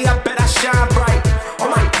do me, I bet I shine bright. On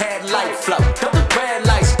my headlight flow, double red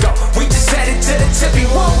lights go. We just headed to the tippy,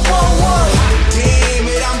 whoa. Damn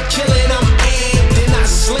it, I'm killing, I'm amped. And I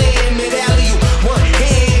slam it, alley,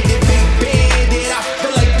 one-handed, big bandit. I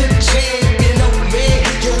feel like the champion, oh man.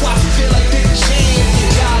 Yo, I feel like the champion.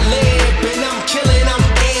 Y'all lamp, and I'm killing, I'm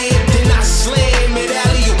amped. And I slam it,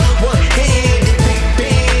 alley, one-handed, big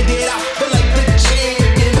bandit. I feel like the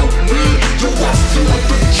champion, oh man. Yo, I feel like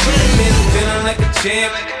the champion. I'm feeling like a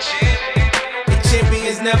champ. The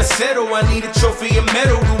champions never settle. I need a trophy, a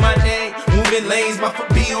medal to my name. Moving lanes, my foot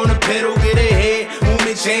be on the pedal, get ahead.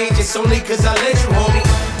 Movement change, it's only cause I let you, homie.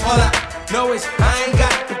 All I know is I ain't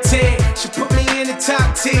got to pretend. She put me in the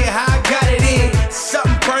top 10, how I got it in.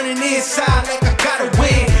 Something burning inside like I gotta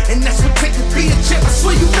win. And that's what take to be a champ, I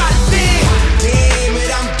swear you not there. Damn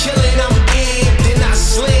it, I'm killing, I'm amped. And I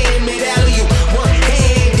slam it out.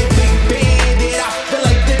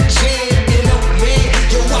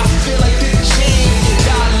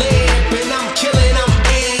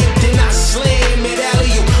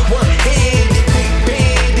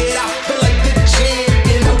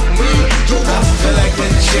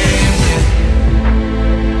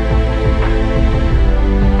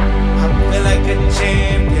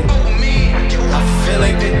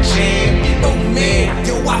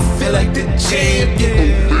 feel like the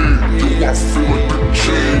champion. Oh man, yo, I feel like the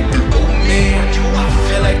champion. Oh man, yo, I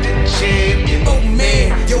feel like the champion. Oh man,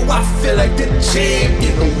 yo, I feel like the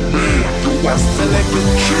champion. Oh man, yo, I feel like the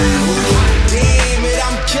champion. Damn it,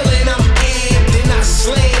 I'm killing, I'm